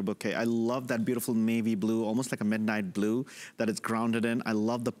retro bouquet. I love that beautiful navy blue, almost like a midnight blue that it's grounded in. I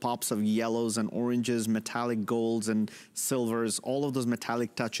love the pops of yellows and oranges, metallic golds and silvers, all of those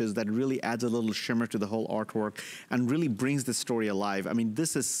metallic touches that really adds a little shimmer to the whole artwork and really brings the story alive. I mean,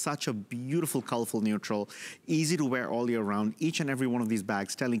 this is such a beautiful, colorful neutral, easy to wear all year round. Each and every one of these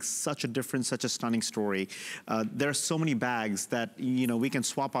bags telling such a different, such a stunning story. There are so many bags that, you know, we can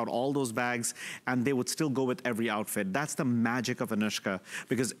swap out all those bags and they would still go with every outfit. That's the magic of Anushka,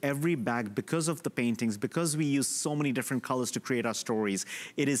 because every bag, because of the paintings, because we use so many different colors to create our stories,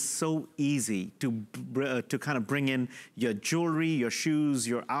 it is so easy to kind of bring in your jewelry, your shoes,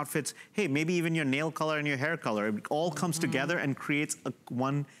 your outfits, hey, maybe even your nail color and your hair color. It all comes together and creates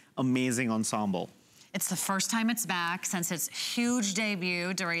one amazing ensemble. It's the first time it's back since its huge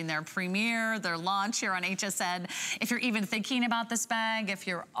debut during their premiere, their launch here on HSN. If you're even thinking about this bag, if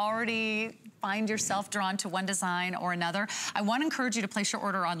you're already find yourself drawn to one design or another, I want to encourage you to place your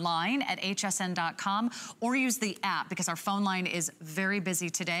order online at hsn.com or use the app, because our phone line is very busy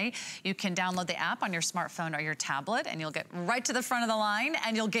today. You can download the app on your smartphone or your tablet and you'll get right to the front of the line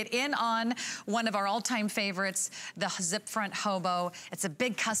and you'll get in on one of our all-time favorites, the zip front hobo. It's a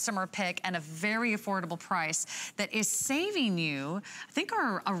big customer pick and a very affordable price that is saving you. I think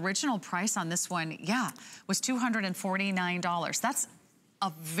our original price on this one, was $249. That's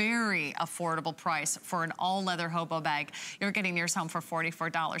a very affordable price for an all leather hobo bag. You're getting yours home for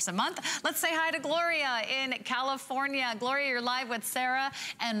 $44 a month. Let's say hi to Gloria in California. Gloria, you're live with Sarah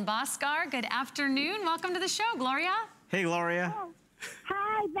and Bhaskar. Good afternoon. Welcome to the show, Gloria. Hey, Gloria. Oh.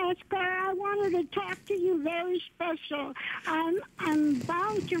 Hi, Bhaskar. I wanted to talk to you very special. I'm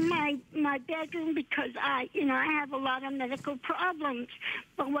bound to my bedroom because I have a lot of medical problems.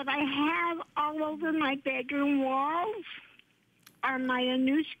 But what I have all over my bedroom walls are my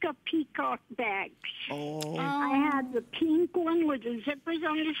Anushka peacock bags. Oh. I have the pink one with the zippers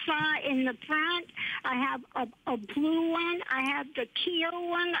on the side, in the front. I have a blue one. I have the teal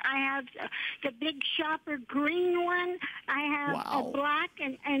one. I have the big shopper green one. I have a black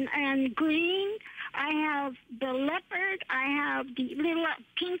and green. I have the leopard. I have the little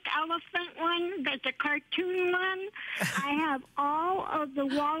pink elephant one. That's a cartoon one. I have all of the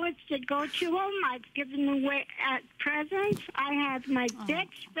wallets that go to them. I've given away at presents. I have my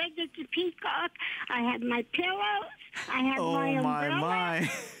bedspread that's a peacock. I have my pillows. I have my umbrella.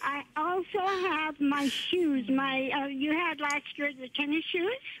 My. I also have my shoes. You had last year the tennis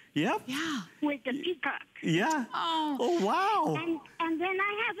shoes? Yep. Yeah. With the peacock. Yeah. Oh, wow. And then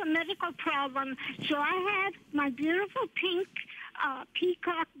I have a medical problem. So I have my beautiful pink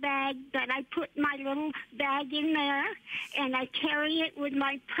peacock bag that I put my little bag in there, and I carry it with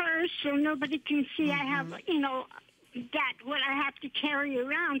my purse so nobody can see I have, that's what I have to carry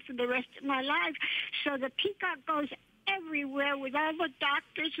around for the rest of my life. So the peacock goes everywhere with all the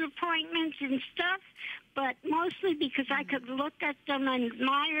doctor's appointments and stuff, but mostly because I could look at them and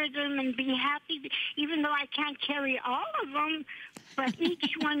admire them and be happy, even though I can't carry all of them, but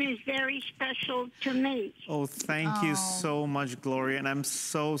each one is very special to me. Oh, thank you so much, Gloria, and I'm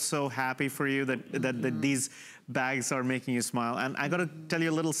so, so happy for you that these bags are making you smile. And I gotta tell you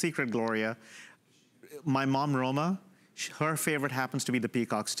a little secret, Gloria. My mom, Roma, her favorite happens to be the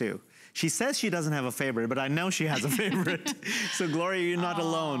peacocks too. She says she doesn't have a favorite, but I know she has a favorite. So, Gloria, you're not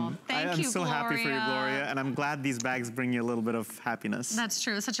alone. I'm so happy for you, Gloria, and I'm glad these bags bring you a little bit of happiness. That's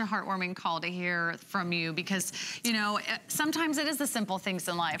true. It's such a heartwarming call to hear from you because, sometimes it is the simple things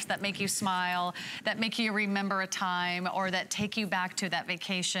in life that make you smile, that make you remember a time, or that take you back to that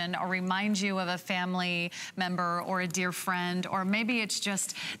vacation, or remind you of a family member or a dear friend, or maybe it's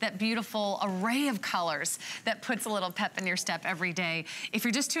just that beautiful array of colors that puts a little pep in your step every day. If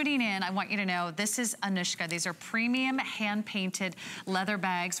you're just tuning in, I want you to know this is Anushka. These are premium hand-painted leather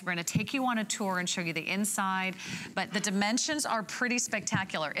bags. We're gonna take you on a tour and show you the inside, but the dimensions are pretty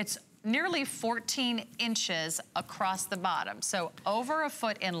spectacular. It's nearly 14 inches across the bottom, so over a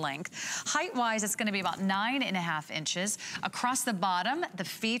foot in length. Height-wise, it's gonna be about 9.5 inches. Across the bottom, the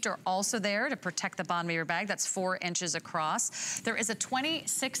feet are also there to protect the bottom of your bag. That's 4 inches across. There is a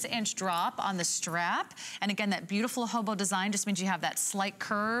 26-inch drop on the strap, and again, that beautiful hobo design just means you have that slight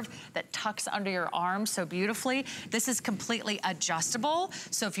curve that tucks under your arm so beautifully. This is completely adjustable,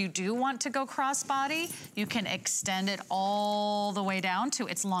 so if you do want to go crossbody, you can extend it all the way down to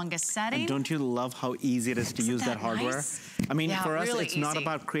its longest setting. And don't you love how easy it is to use that hardware? Nice? I mean, Yeah, for us, really it's not easy.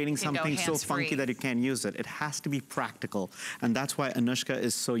 about creating something so funky that you can't use it. It has to be practical. And that's why Anushka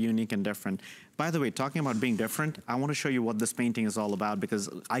is so unique and different. By the way, talking about being different, I want to show you what this painting is all about, because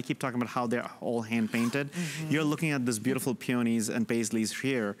I keep talking about how they're all hand-painted. You're looking at this beautiful peonies and paisleys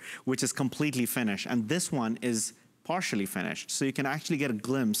here, which is completely finished. And this one is partially finished. So you can actually get a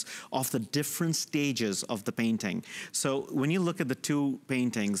glimpse of the different stages of the painting. So when you look at the two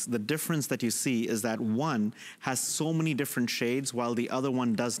paintings, the difference that you see is that one has so many different shades while the other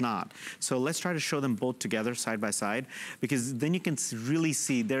one does not. So let's try to show them both together side by side, because then you can really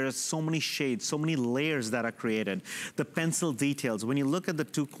see there are so many shades, so many layers that are created. The pencil details, when you look at the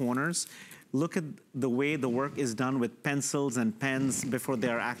two corners, look at the way the work is done with pencils and pens before they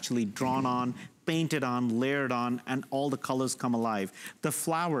are actually drawn on, painted on, layered on, and all the colors come alive. The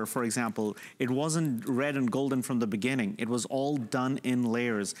flower, for example, it wasn't red and golden from the beginning. It was all done in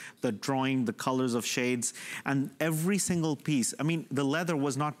layers. The drawing, the colors of shades, and every single piece. I mean, the leather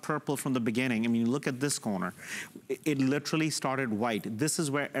was not purple from the beginning. I mean, look at this corner. It literally started white. This is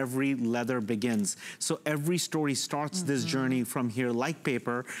where every leather begins. So every story starts this journey from here like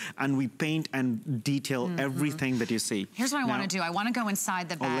paper, and we paint and detail everything that you see. Here's what I want to do. I want to go inside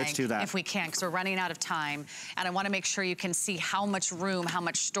the bag let's do that. if we can, because we're right running out of time, and I wanna make sure you can see how much room, how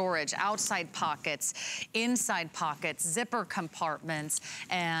much storage, outside pockets, inside pockets, zipper compartments,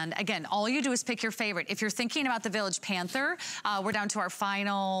 and again, all you do is pick your favorite. If you're thinking about the Village Panther, we're down to our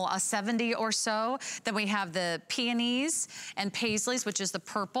final 70 or so. Then we have the Peonies and Paisleys, which is the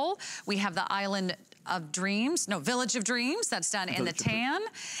purple. We have the Island of Dreams, no, Village of Dreams, that's done in the tan.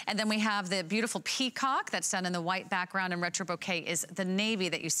 And then we have the beautiful Peacock that's done in the white background, and Retro Bouquet is the navy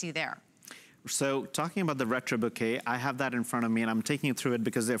that you see there. So talking about the retro bouquet, I have that in front of me and I'm taking you through it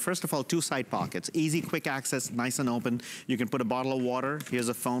because they're first of all 2 side pockets. Easy, quick access, nice and open. You can put a bottle of water. Here's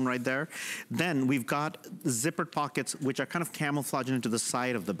a phone right there. Then we've got zippered pockets which are kind of camouflaged into the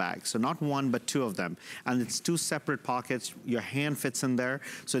side of the bag. So not 1 but 2 of them. And it's 2 separate pockets. Your hand fits in there.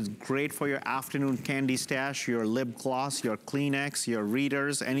 So it's great for your afternoon candy stash, your lip gloss, your Kleenex, your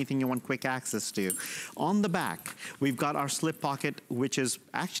readers, anything you want quick access to. On the back, we've got our slip pocket which is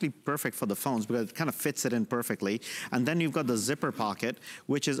actually perfect for the phone because it kind of fits it in perfectly. And then you've got the zipper pocket,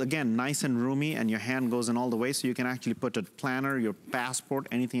 which is again nice and roomy, and your hand goes in all the way, so you can actually put a planner, your passport,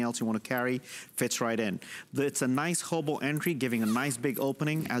 anything else you want to carry, fits right in. It's a nice hobo entry, giving a nice big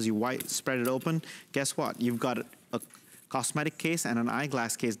opening as you spread it open. Guess what? You've got a cosmetic case and an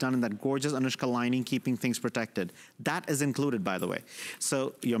eyeglass case done in that gorgeous Anushka lining, keeping things protected. That is included, by the way.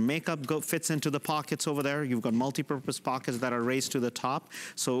 So your makeup fits into the pockets over there. You've got multi-purpose pockets that are raised to the top.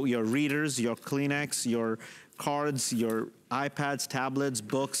 So your readers, your Kleenex, your cards, your iPads, tablets,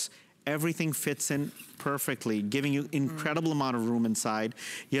 books, everything fits in perfectly, giving you incredible amount of room inside.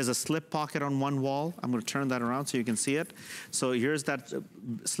 Here's a slip pocket on one wall. I'm going to turn that around so you can see it. So here's that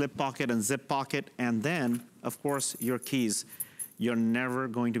slip pocket and zip pocket, and then, of course, your keys. You're never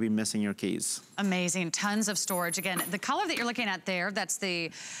going to be missing your keys. Amazing, tons of storage. Again, the color that you're looking at there, that's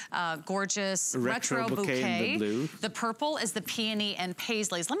the gorgeous retro bouquet. In the blue. The purple is the Peony and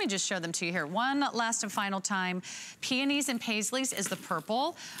Paisleys. Let me just show them to you here. One last and final time. Peonies and Paisleys is the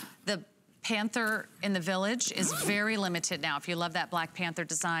purple. The Panther in the Village is very limited now, if you love that Black Panther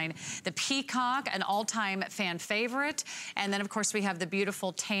design. The Peacock, an all-time fan favorite. And then, of course, we have the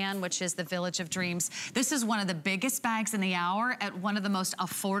beautiful tan, which is the Village of Dreams. This is one of the biggest bags in the hour at one of the most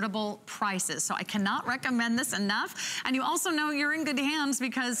affordable prices. So I cannot recommend this enough. And you also know you're in good hands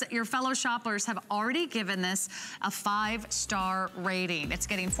because your fellow shoppers have already given this a 5-star rating. It's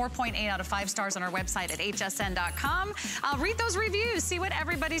getting 4.8 out of 5 stars on our website at hsn.com. Read those reviews, see what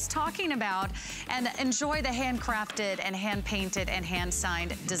everybody's talking about, and enjoy the handcrafted and hand-painted and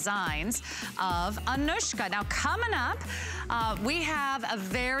hand-signed designs of Anushka. Now, coming up, we have a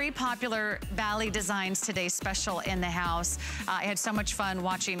very popular Bali Designs Today special in the house. I had so much fun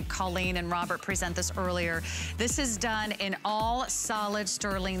watching Colleen and Robert present this earlier. This is done in all solid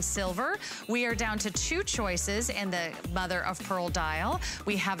sterling silver. We are down to 2 choices in the mother of pearl dial.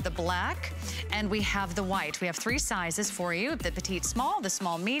 We have the black and we have the white. We have 3 sizes for you: the petite small, the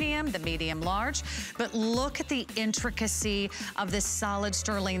small medium, the medium large. But look at the intricacy of this solid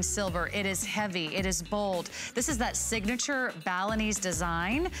sterling silver. It is heavy, it is bold. This is that signature Balinese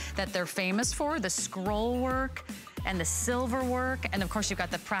design that they're famous for, the scroll work and the silver work, and of course you've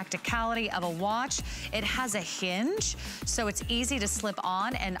got the practicality of a watch. It has a hinge, so it's easy to slip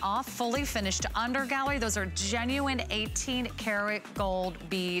on and off. Fully finished undergallery. Those are genuine 18 karat gold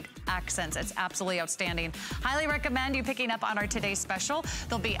bead accents. It's absolutely outstanding. Highly recommend you picking up on our today's special.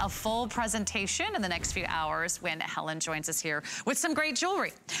 There'll be a full presentation in the next few hours when Helen joins us here with some great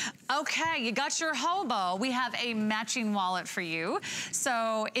jewelry. Okay, you got your hobo. We have a matching wallet for you.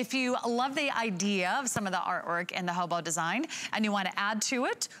 So if you love the idea of some of the artwork in the hobo design and you want to add to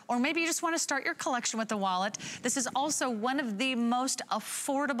it, or maybe you just want to start your collection with the wallet, this is also one of the most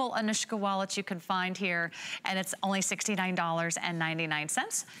affordable Anushka wallets you can find here, and it's only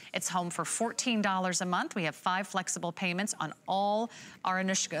 $69.99. It's home for $14 a month. We have 5 flexible payments on all our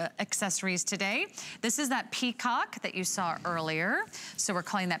Anushka accessories today. This is that peacock that you saw earlier. So we're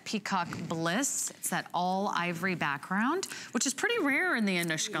calling that Peacock Bliss. It's that all ivory background, which is pretty rare in the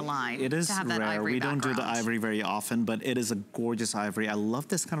Anushka line. It is rare. We don't do the ivory very often, but it is a gorgeous ivory. I love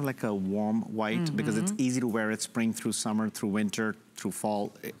this kind of like a warm white because it's easy to wear it spring through summer, through winter, through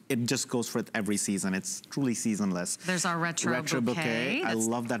fall. It just goes for every season. It's truly seasonless. There's our retro bouquet. I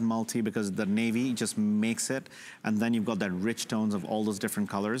love that multi because the navy just makes it. And then you've got that rich tones of all those different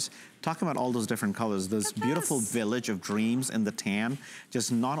colors. Talking about all those different colors, this beautiful Village of Dreams in the tan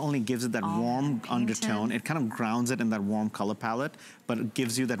just not only gives it that warm undertone, it kind of grounds it in that warm color palette, but it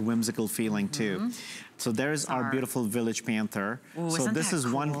gives you that whimsical feeling too. So there's our beautiful Village Panther. Ooh, so this is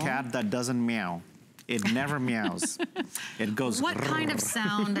one cat that doesn't meow. It never meows. It goes. What kind of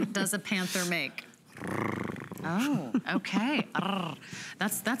sound does a panther make? Oh, okay.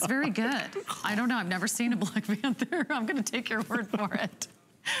 That's very good. I don't know. I've never seen a Black Panther. I'm going to take your word for it.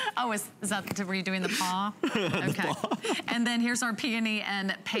 Oh, is that, were you doing the paw? Okay. The paw. And then here's our peony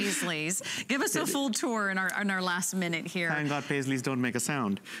and paisleys. Give us a full tour in our last minute here. Thank God paisleys don't make a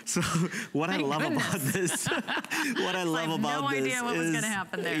sound. So what I love about this, what I love about this is... I have no idea what was going to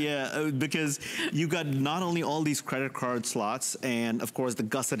happen there. Yeah, because you got not only all these credit card slots and, of course, the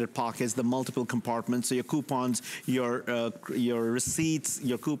gusseted pockets, the multiple compartments, so your coupons, your receipts,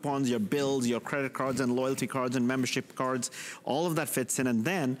 your coupons, your bills, your credit cards and loyalty cards and membership cards, all of that fits in. And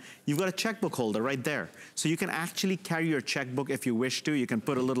then you've got a checkbook holder right there. So you can actually carry your checkbook if you wish to. You can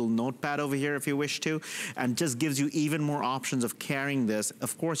put a little notepad over here if you wish to, and just gives you even more options of carrying this.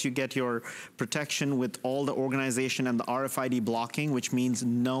 Of course, you get your protection with all the organization and the RFID blocking, which means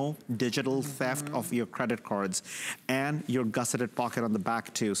no digital theft of your credit cards, and your gusseted pocket on the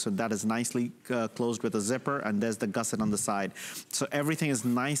back too. So that is nicely closed with a zipper, and there's the gusset on the side. So everything is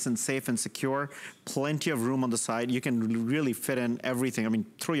nice and safe and secure. Plenty of room on the side. You can really fit in everything. I mean,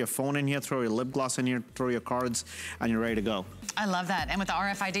 throw your phone in here, throw your lip gloss in here, throw your cards, and you're ready to go. I love that. And with the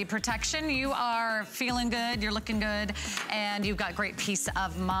RFID protection, you are feeling good, you're looking good, and you've got great peace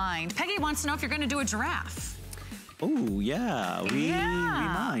of mind. Peggy wants to know if you're going to do a giraffe. Oh, yeah, we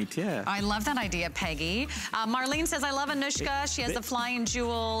might, yeah. I love that idea, Peggy. Marlene says, I love Anushka. She has the flying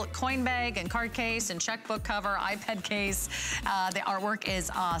jewel coin bag and card case and checkbook cover, iPad case. The artwork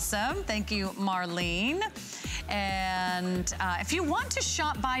is awesome. Thank you, Marlene. And if you want to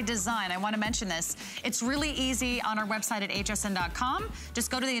shop by design, I want to mention this. It's really easy on our website at hsn.com.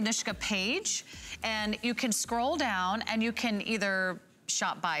 Just go to the Anushka page, and you can scroll down, and you can either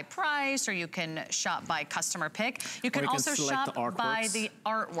shop by price, or you can shop by customer pick. You can also shop by the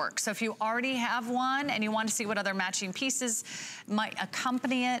artwork. So if you already have one and you want to see what other matching pieces might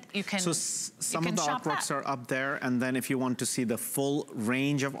accompany it, you can. So some of the artworks are up there, and then if you want to see the full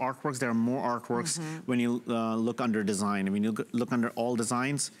range of artworks, there are more artworks when you look under design. I mean, you look under all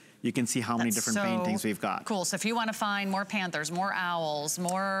designs, you can see how many different paintings we've got. Cool. So if you want to find more panthers, more owls,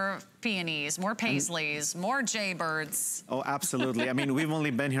 more peonies, more paisleys, more jaybirds. Oh, absolutely. I mean, we've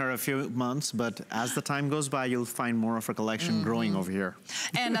only been here a few months, but as the time goes by, you'll find more of our collection growing over here.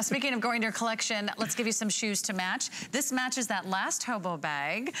 And speaking of growing your collection, let's give you some shoes to match. This matches that last hobo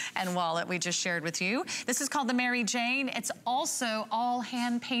bag and wallet we just shared with you. This is called the Mary Jane. It's also all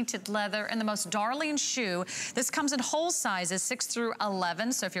hand-painted leather and the most darling shoe. This comes in whole sizes, 6 through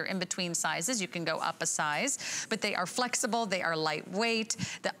 11. So if you're in between sizes, you can go up a size. But they are flexible, they are lightweight,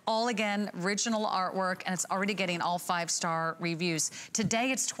 all again, original artwork, and it's already getting all 5-star reviews.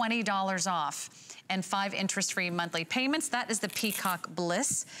 Today, it's $20 off and 5 interest-free monthly payments. That is the Peacock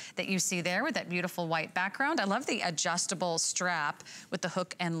Bliss that you see there with that beautiful white background. I love the adjustable strap with the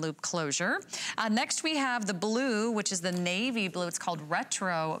hook and loop closure. Next, we have the blue, which is the navy blue. It's called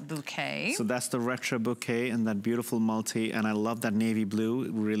Retro Bouquet. So that's the Retro Bouquet and that beautiful multi, and I love that navy blue.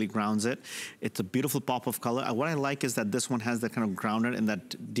 It really grounds it. It's a beautiful pop of color. What I like is that this one has that kind of grounded in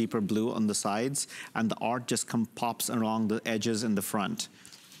that deeper blue on the sides, and the art just pops along the edges in the front.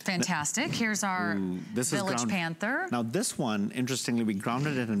 Fantastic. Here's our Village Panther. Now this one, interestingly, we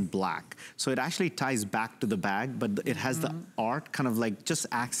grounded it in black. So it actually ties back to the bag, but it has the art kind of like just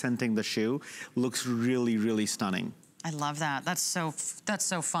accenting the shoe. Looks really, really stunning. I love that. That's so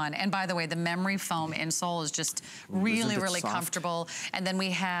fun. And by the way, the memory foam insole is just really, really comfortable. And then we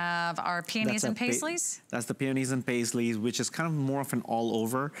have our peonies and paisleys. That's the peonies and paisleys, which is kind of more of an all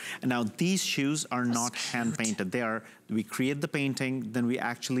over. And now these shoes are not hand painted. They are, we create the painting, then we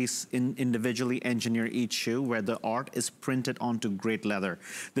actually individually engineer each shoe where the art is printed onto great leather.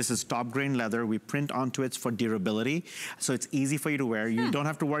 This is top grain leather. We print onto it for durability. So it's easy for you to wear. You don't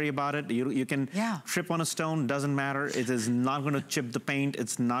have to worry about it. You can trip on a stone, doesn't matter. It is not going to chip the paint.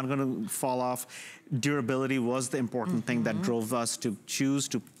 It's not going to fall off. Durability was the important thing that drove us to choose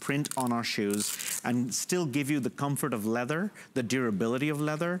to print on our shoes and still give you the comfort of leather, the durability of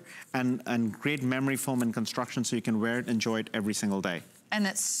leather, and great memory foam and construction so you can wear it, enjoy it every single day. And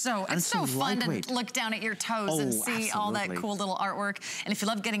it's so fun to look down at your toes and see all that cool little artwork. And if you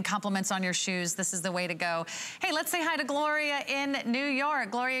love getting compliments on your shoes, this is the way to go. Hey, let's say hi to Gloria in New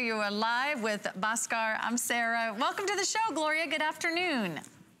York. Gloria, you are live with Bhaskar. I'm Sarah. Welcome to the show, Gloria. Good afternoon.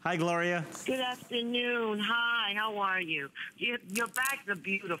 Hi, Gloria. Good afternoon. Hi, how are you? Your bags are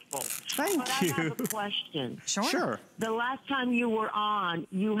beautiful. Thank you. I have a question. Sure. The last time you were on,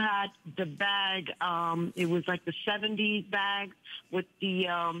 you had the bag, it was like the 70s bag with the,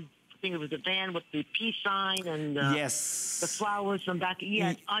 I think it was a van with the peace sign and the flowers from back.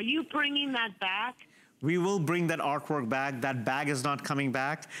 Yes. Are you bringing that back? We will bring that artwork back. That bag is not coming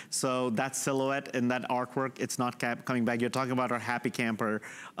back. So that silhouette and that artwork, it's not coming back. You're talking about our Happy Camper.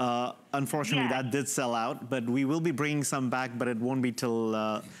 Unfortunately, that did sell out, but we will be bringing some back, but it won't be till,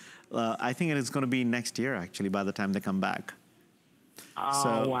 I think it is going to be next year, actually, by the time they come back.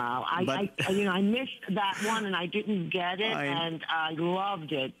 Oh, wow. I missed that one and I didn't get it, and I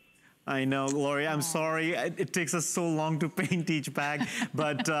loved it. I know, Gloria, I'm sorry. It takes us so long to paint each bag,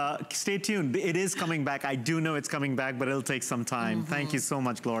 but stay tuned. It is coming back. I do know it's coming back, but it'll take some time. Thank you so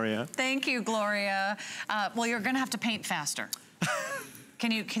much, Gloria. Thank you, Gloria. Well, you're going to have to paint faster.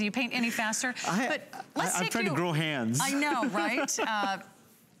 Can you paint any faster? I'm trying to grow hands. I know, right?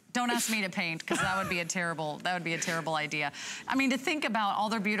 Don't ask me to paint, because that would be a terrible idea. I mean, to think about all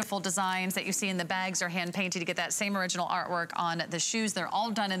their beautiful designs that you see in the bags are hand painted. You get that same original artwork on the shoes. They're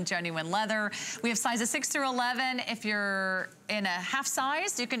all done in genuine leather. We have sizes 6 through 11. If you're in a half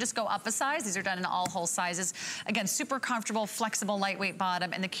size, you can just go up a size. These are done in all whole sizes. Again, super comfortable, flexible, lightweight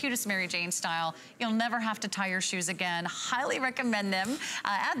bottom, and the cutest Mary Jane style. You'll never have to tie your shoes again. Highly recommend them.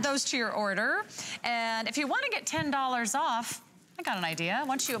 Add those to your order. And if you want to get $10 off, I got an idea.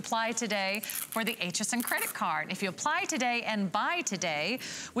 Once you apply today for the HSN credit card, if you apply today and buy today,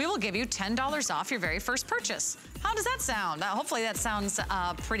 we will give you $10 off your very first purchase. How does that sound? Hopefully that sounds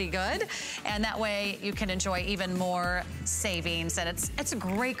pretty good. And that way you can enjoy even more savings. And it's a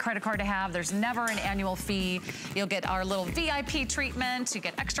great credit card to have. There's never an annual fee. You'll get our little VIP treatment. You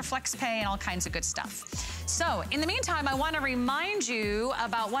get extra flex pay and all kinds of good stuff. So in the meantime, I want to remind you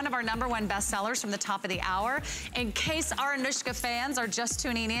about one of our #1 bestsellers from the top of the hour. In case our Anushka fans are just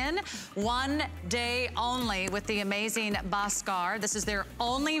tuning in, one day only with the amazing Bhaskar. This is their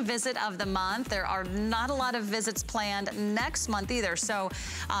only visit of the month. There are not a lot of visits planned next month either. So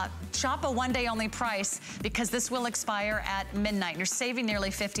shop a one day only price, because this will expire at midnight. You're saving nearly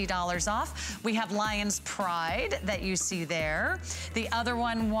 $50 off. We have Lion's Pride that you see there. The other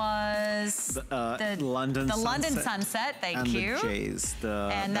one was the London Sunset. Thank you. And the Jays.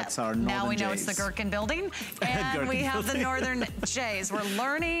 That's our Northern Now we know Jays. it's the Gherkin building. And we have the Northern Jays. We're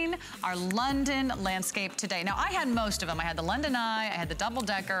learning our London landscape today. Now, I had most of them. I had the London Eye, I had the Double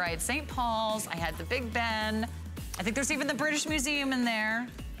Decker, I had St. Paul's, I had the Big Ben. I think there's even the British Museum in there.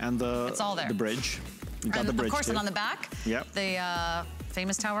 And it's all there. The bridge. You got the bridge, of course, too. and on the back, the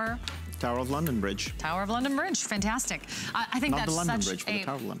famous Tower of London Bridge. Tower of London Bridge, fantastic. I think Not that's the London such Bridge, but the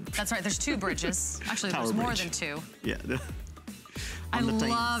Tower of London. That's right, there's 2 bridges. Actually, there's more than 2. Yeah. I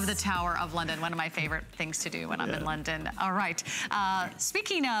love the Tower of London, one of my favorite things to do when I'm in London. All right,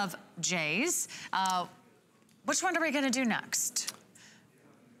 speaking of Jays, which one are we gonna do next?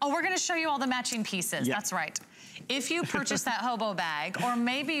 Oh, we're gonna show you all the matching pieces, that's right. If you purchase that hobo bag, or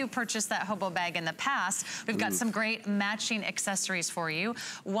maybe you purchased that hobo bag in the past, we've got some great matching accessories for you.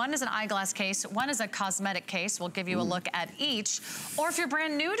 One is an eyeglass case, one is a cosmetic case. We'll give you a look at each. Or if you're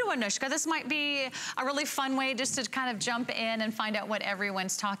brand new to Anushka, this might be a really fun way just to kind of jump in and find out what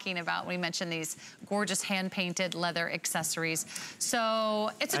everyone's talking about. We mentioned these gorgeous hand-painted leather accessories. So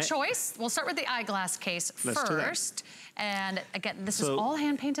it's a choice. We'll start with the eyeglass case first. And again, this is all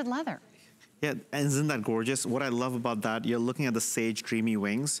hand-painted leather. Yeah, and isn't that gorgeous? What I love about that, you're looking at the Sage Dreamy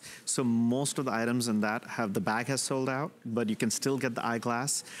Wings. So most of the items in that the bag has sold out, but you can still get the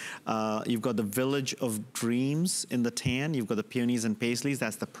eyeglass. You've got the Village of Dreams in the tan. You've got the Peonies and Paisleys,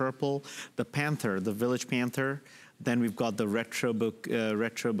 that's the purple. The Panther, the Village Panther. Then we've got the retro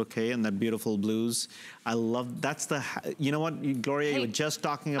bouquet and that beautiful blues. I love, that's the, you know what, Gloria, you were just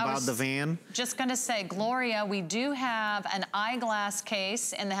talking about the van. Just gonna say, Gloria, we do have an eyeglass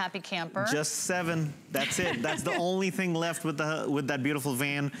case in the Happy Camper. Just 7, that's it. That's the only thing left with that beautiful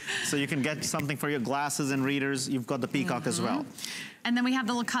van. So you can get something for your glasses and readers. You've got the peacock as well. And then we have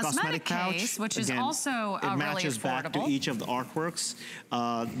the little cosmetic case, which is also really affordable. It matches back to each of the artworks.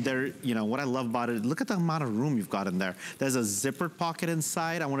 You know, what I love about it, look at the amount of room you've got in there. There's a zippered pocket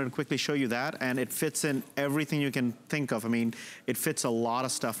inside. I wanted to quickly show you that. And it fits in everything you can think of. I mean, it fits a lot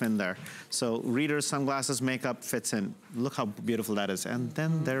of stuff in there. So readers, sunglasses, makeup fits in. Look how beautiful that is. And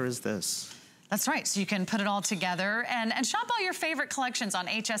then there is this. That's right, so you can put it all together and shop all your favorite collections on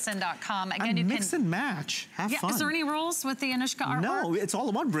hsn.com. Again, you mix and match, have fun. Is there any rules with the Anushka artwork? No, it's all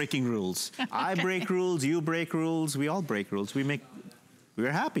about breaking rules. I break rules, you break rules, we all break rules. We make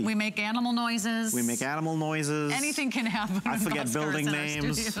we're happy. We make animal noises. We make animal noises. Anything can happen. I forget building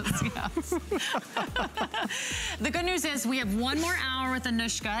names. Yes. The good news is we have one more hour with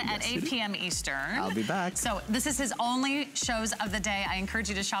Anushka at 8 p.m. Eastern. I'll be back. So this is his only shows of the day. I encourage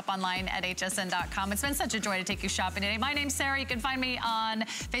you to shop online at hsn.com. It's been such a joy to take you shopping today. My name's Sarah. You can find me on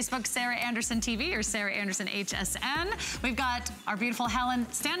Facebook, Sarah Anderson TV or Sarah Anderson HSN. We've got our beautiful Helen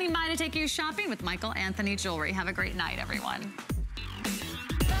standing by to take you shopping with Michael Anthony Jewelry. Have a great night, everyone.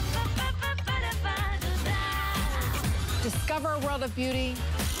 Discover a world of beauty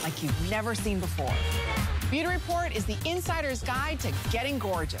like you've never seen before. Beauty Report is the insider's guide to getting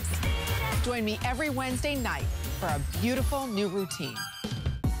gorgeous. Join me every Wednesday night for a beautiful new routine.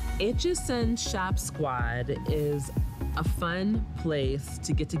 HSN Shop Squad is a fun place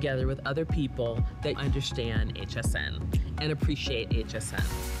to get together with other people that understand HSN and appreciate HSN.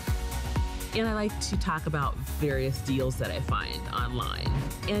 And I like to talk about various deals that I find online.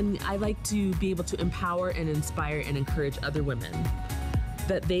 And I like to be able to empower and inspire and encourage other women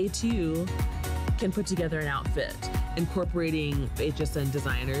that they too can put together an outfit, incorporating HSN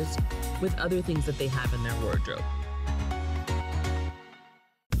designers with other things that they have in their wardrobe.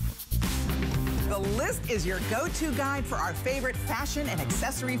 The List is your go-to guide for our favorite fashion and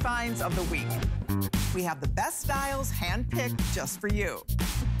accessory finds of the week. We have the best styles handpicked just for you.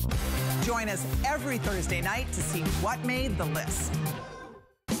 Join us every Thursday night to see what made the list.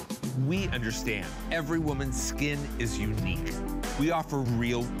 We understand every woman's skin is unique. We offer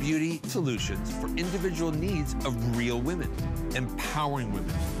real beauty solutions for individual needs of real women, empowering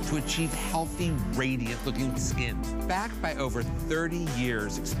women to achieve healthy, radiant-looking skin, backed by over 30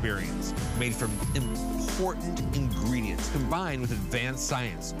 years' experience, made from important ingredients combined with advanced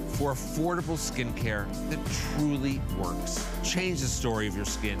science for affordable skincare that truly works. Change the story of your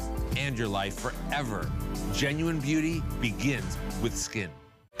skin and your life forever. Genuine beauty begins with skin.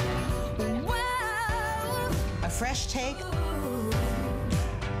 A fresh take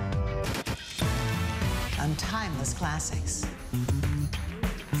on timeless classics.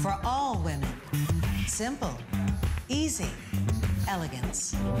 For all women, simple, easy,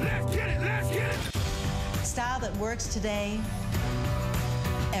 elegance. Let's get it, let's get it! Style that works today,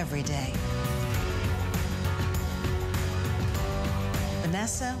 every day.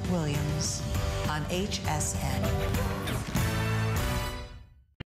 Vanessa Williams on HSN.